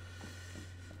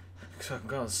 So I can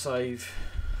go and save.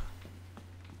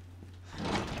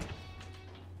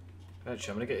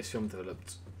 Actually, I'm gonna get this film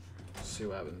developed. See see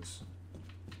what happens.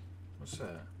 What's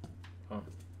that? Oh.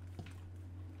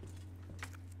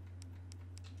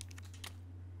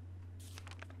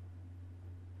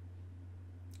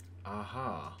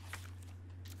 Aha.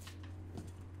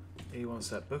 He wants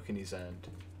that book in his hand.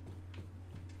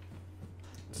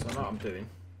 So I know what I'm doing.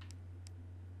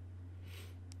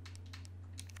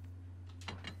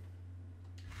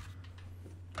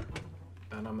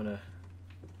 And I'm gonna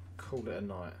call it a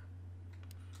night.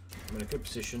 I'm in a good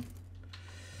position.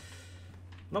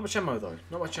 Not much ammo though,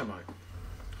 not much ammo.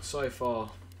 So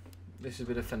far, this has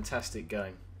been a fantastic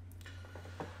game.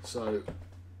 So,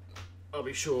 I'll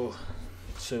be sure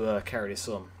to carry this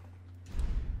on.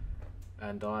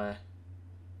 And I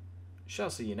shall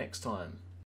see you next time.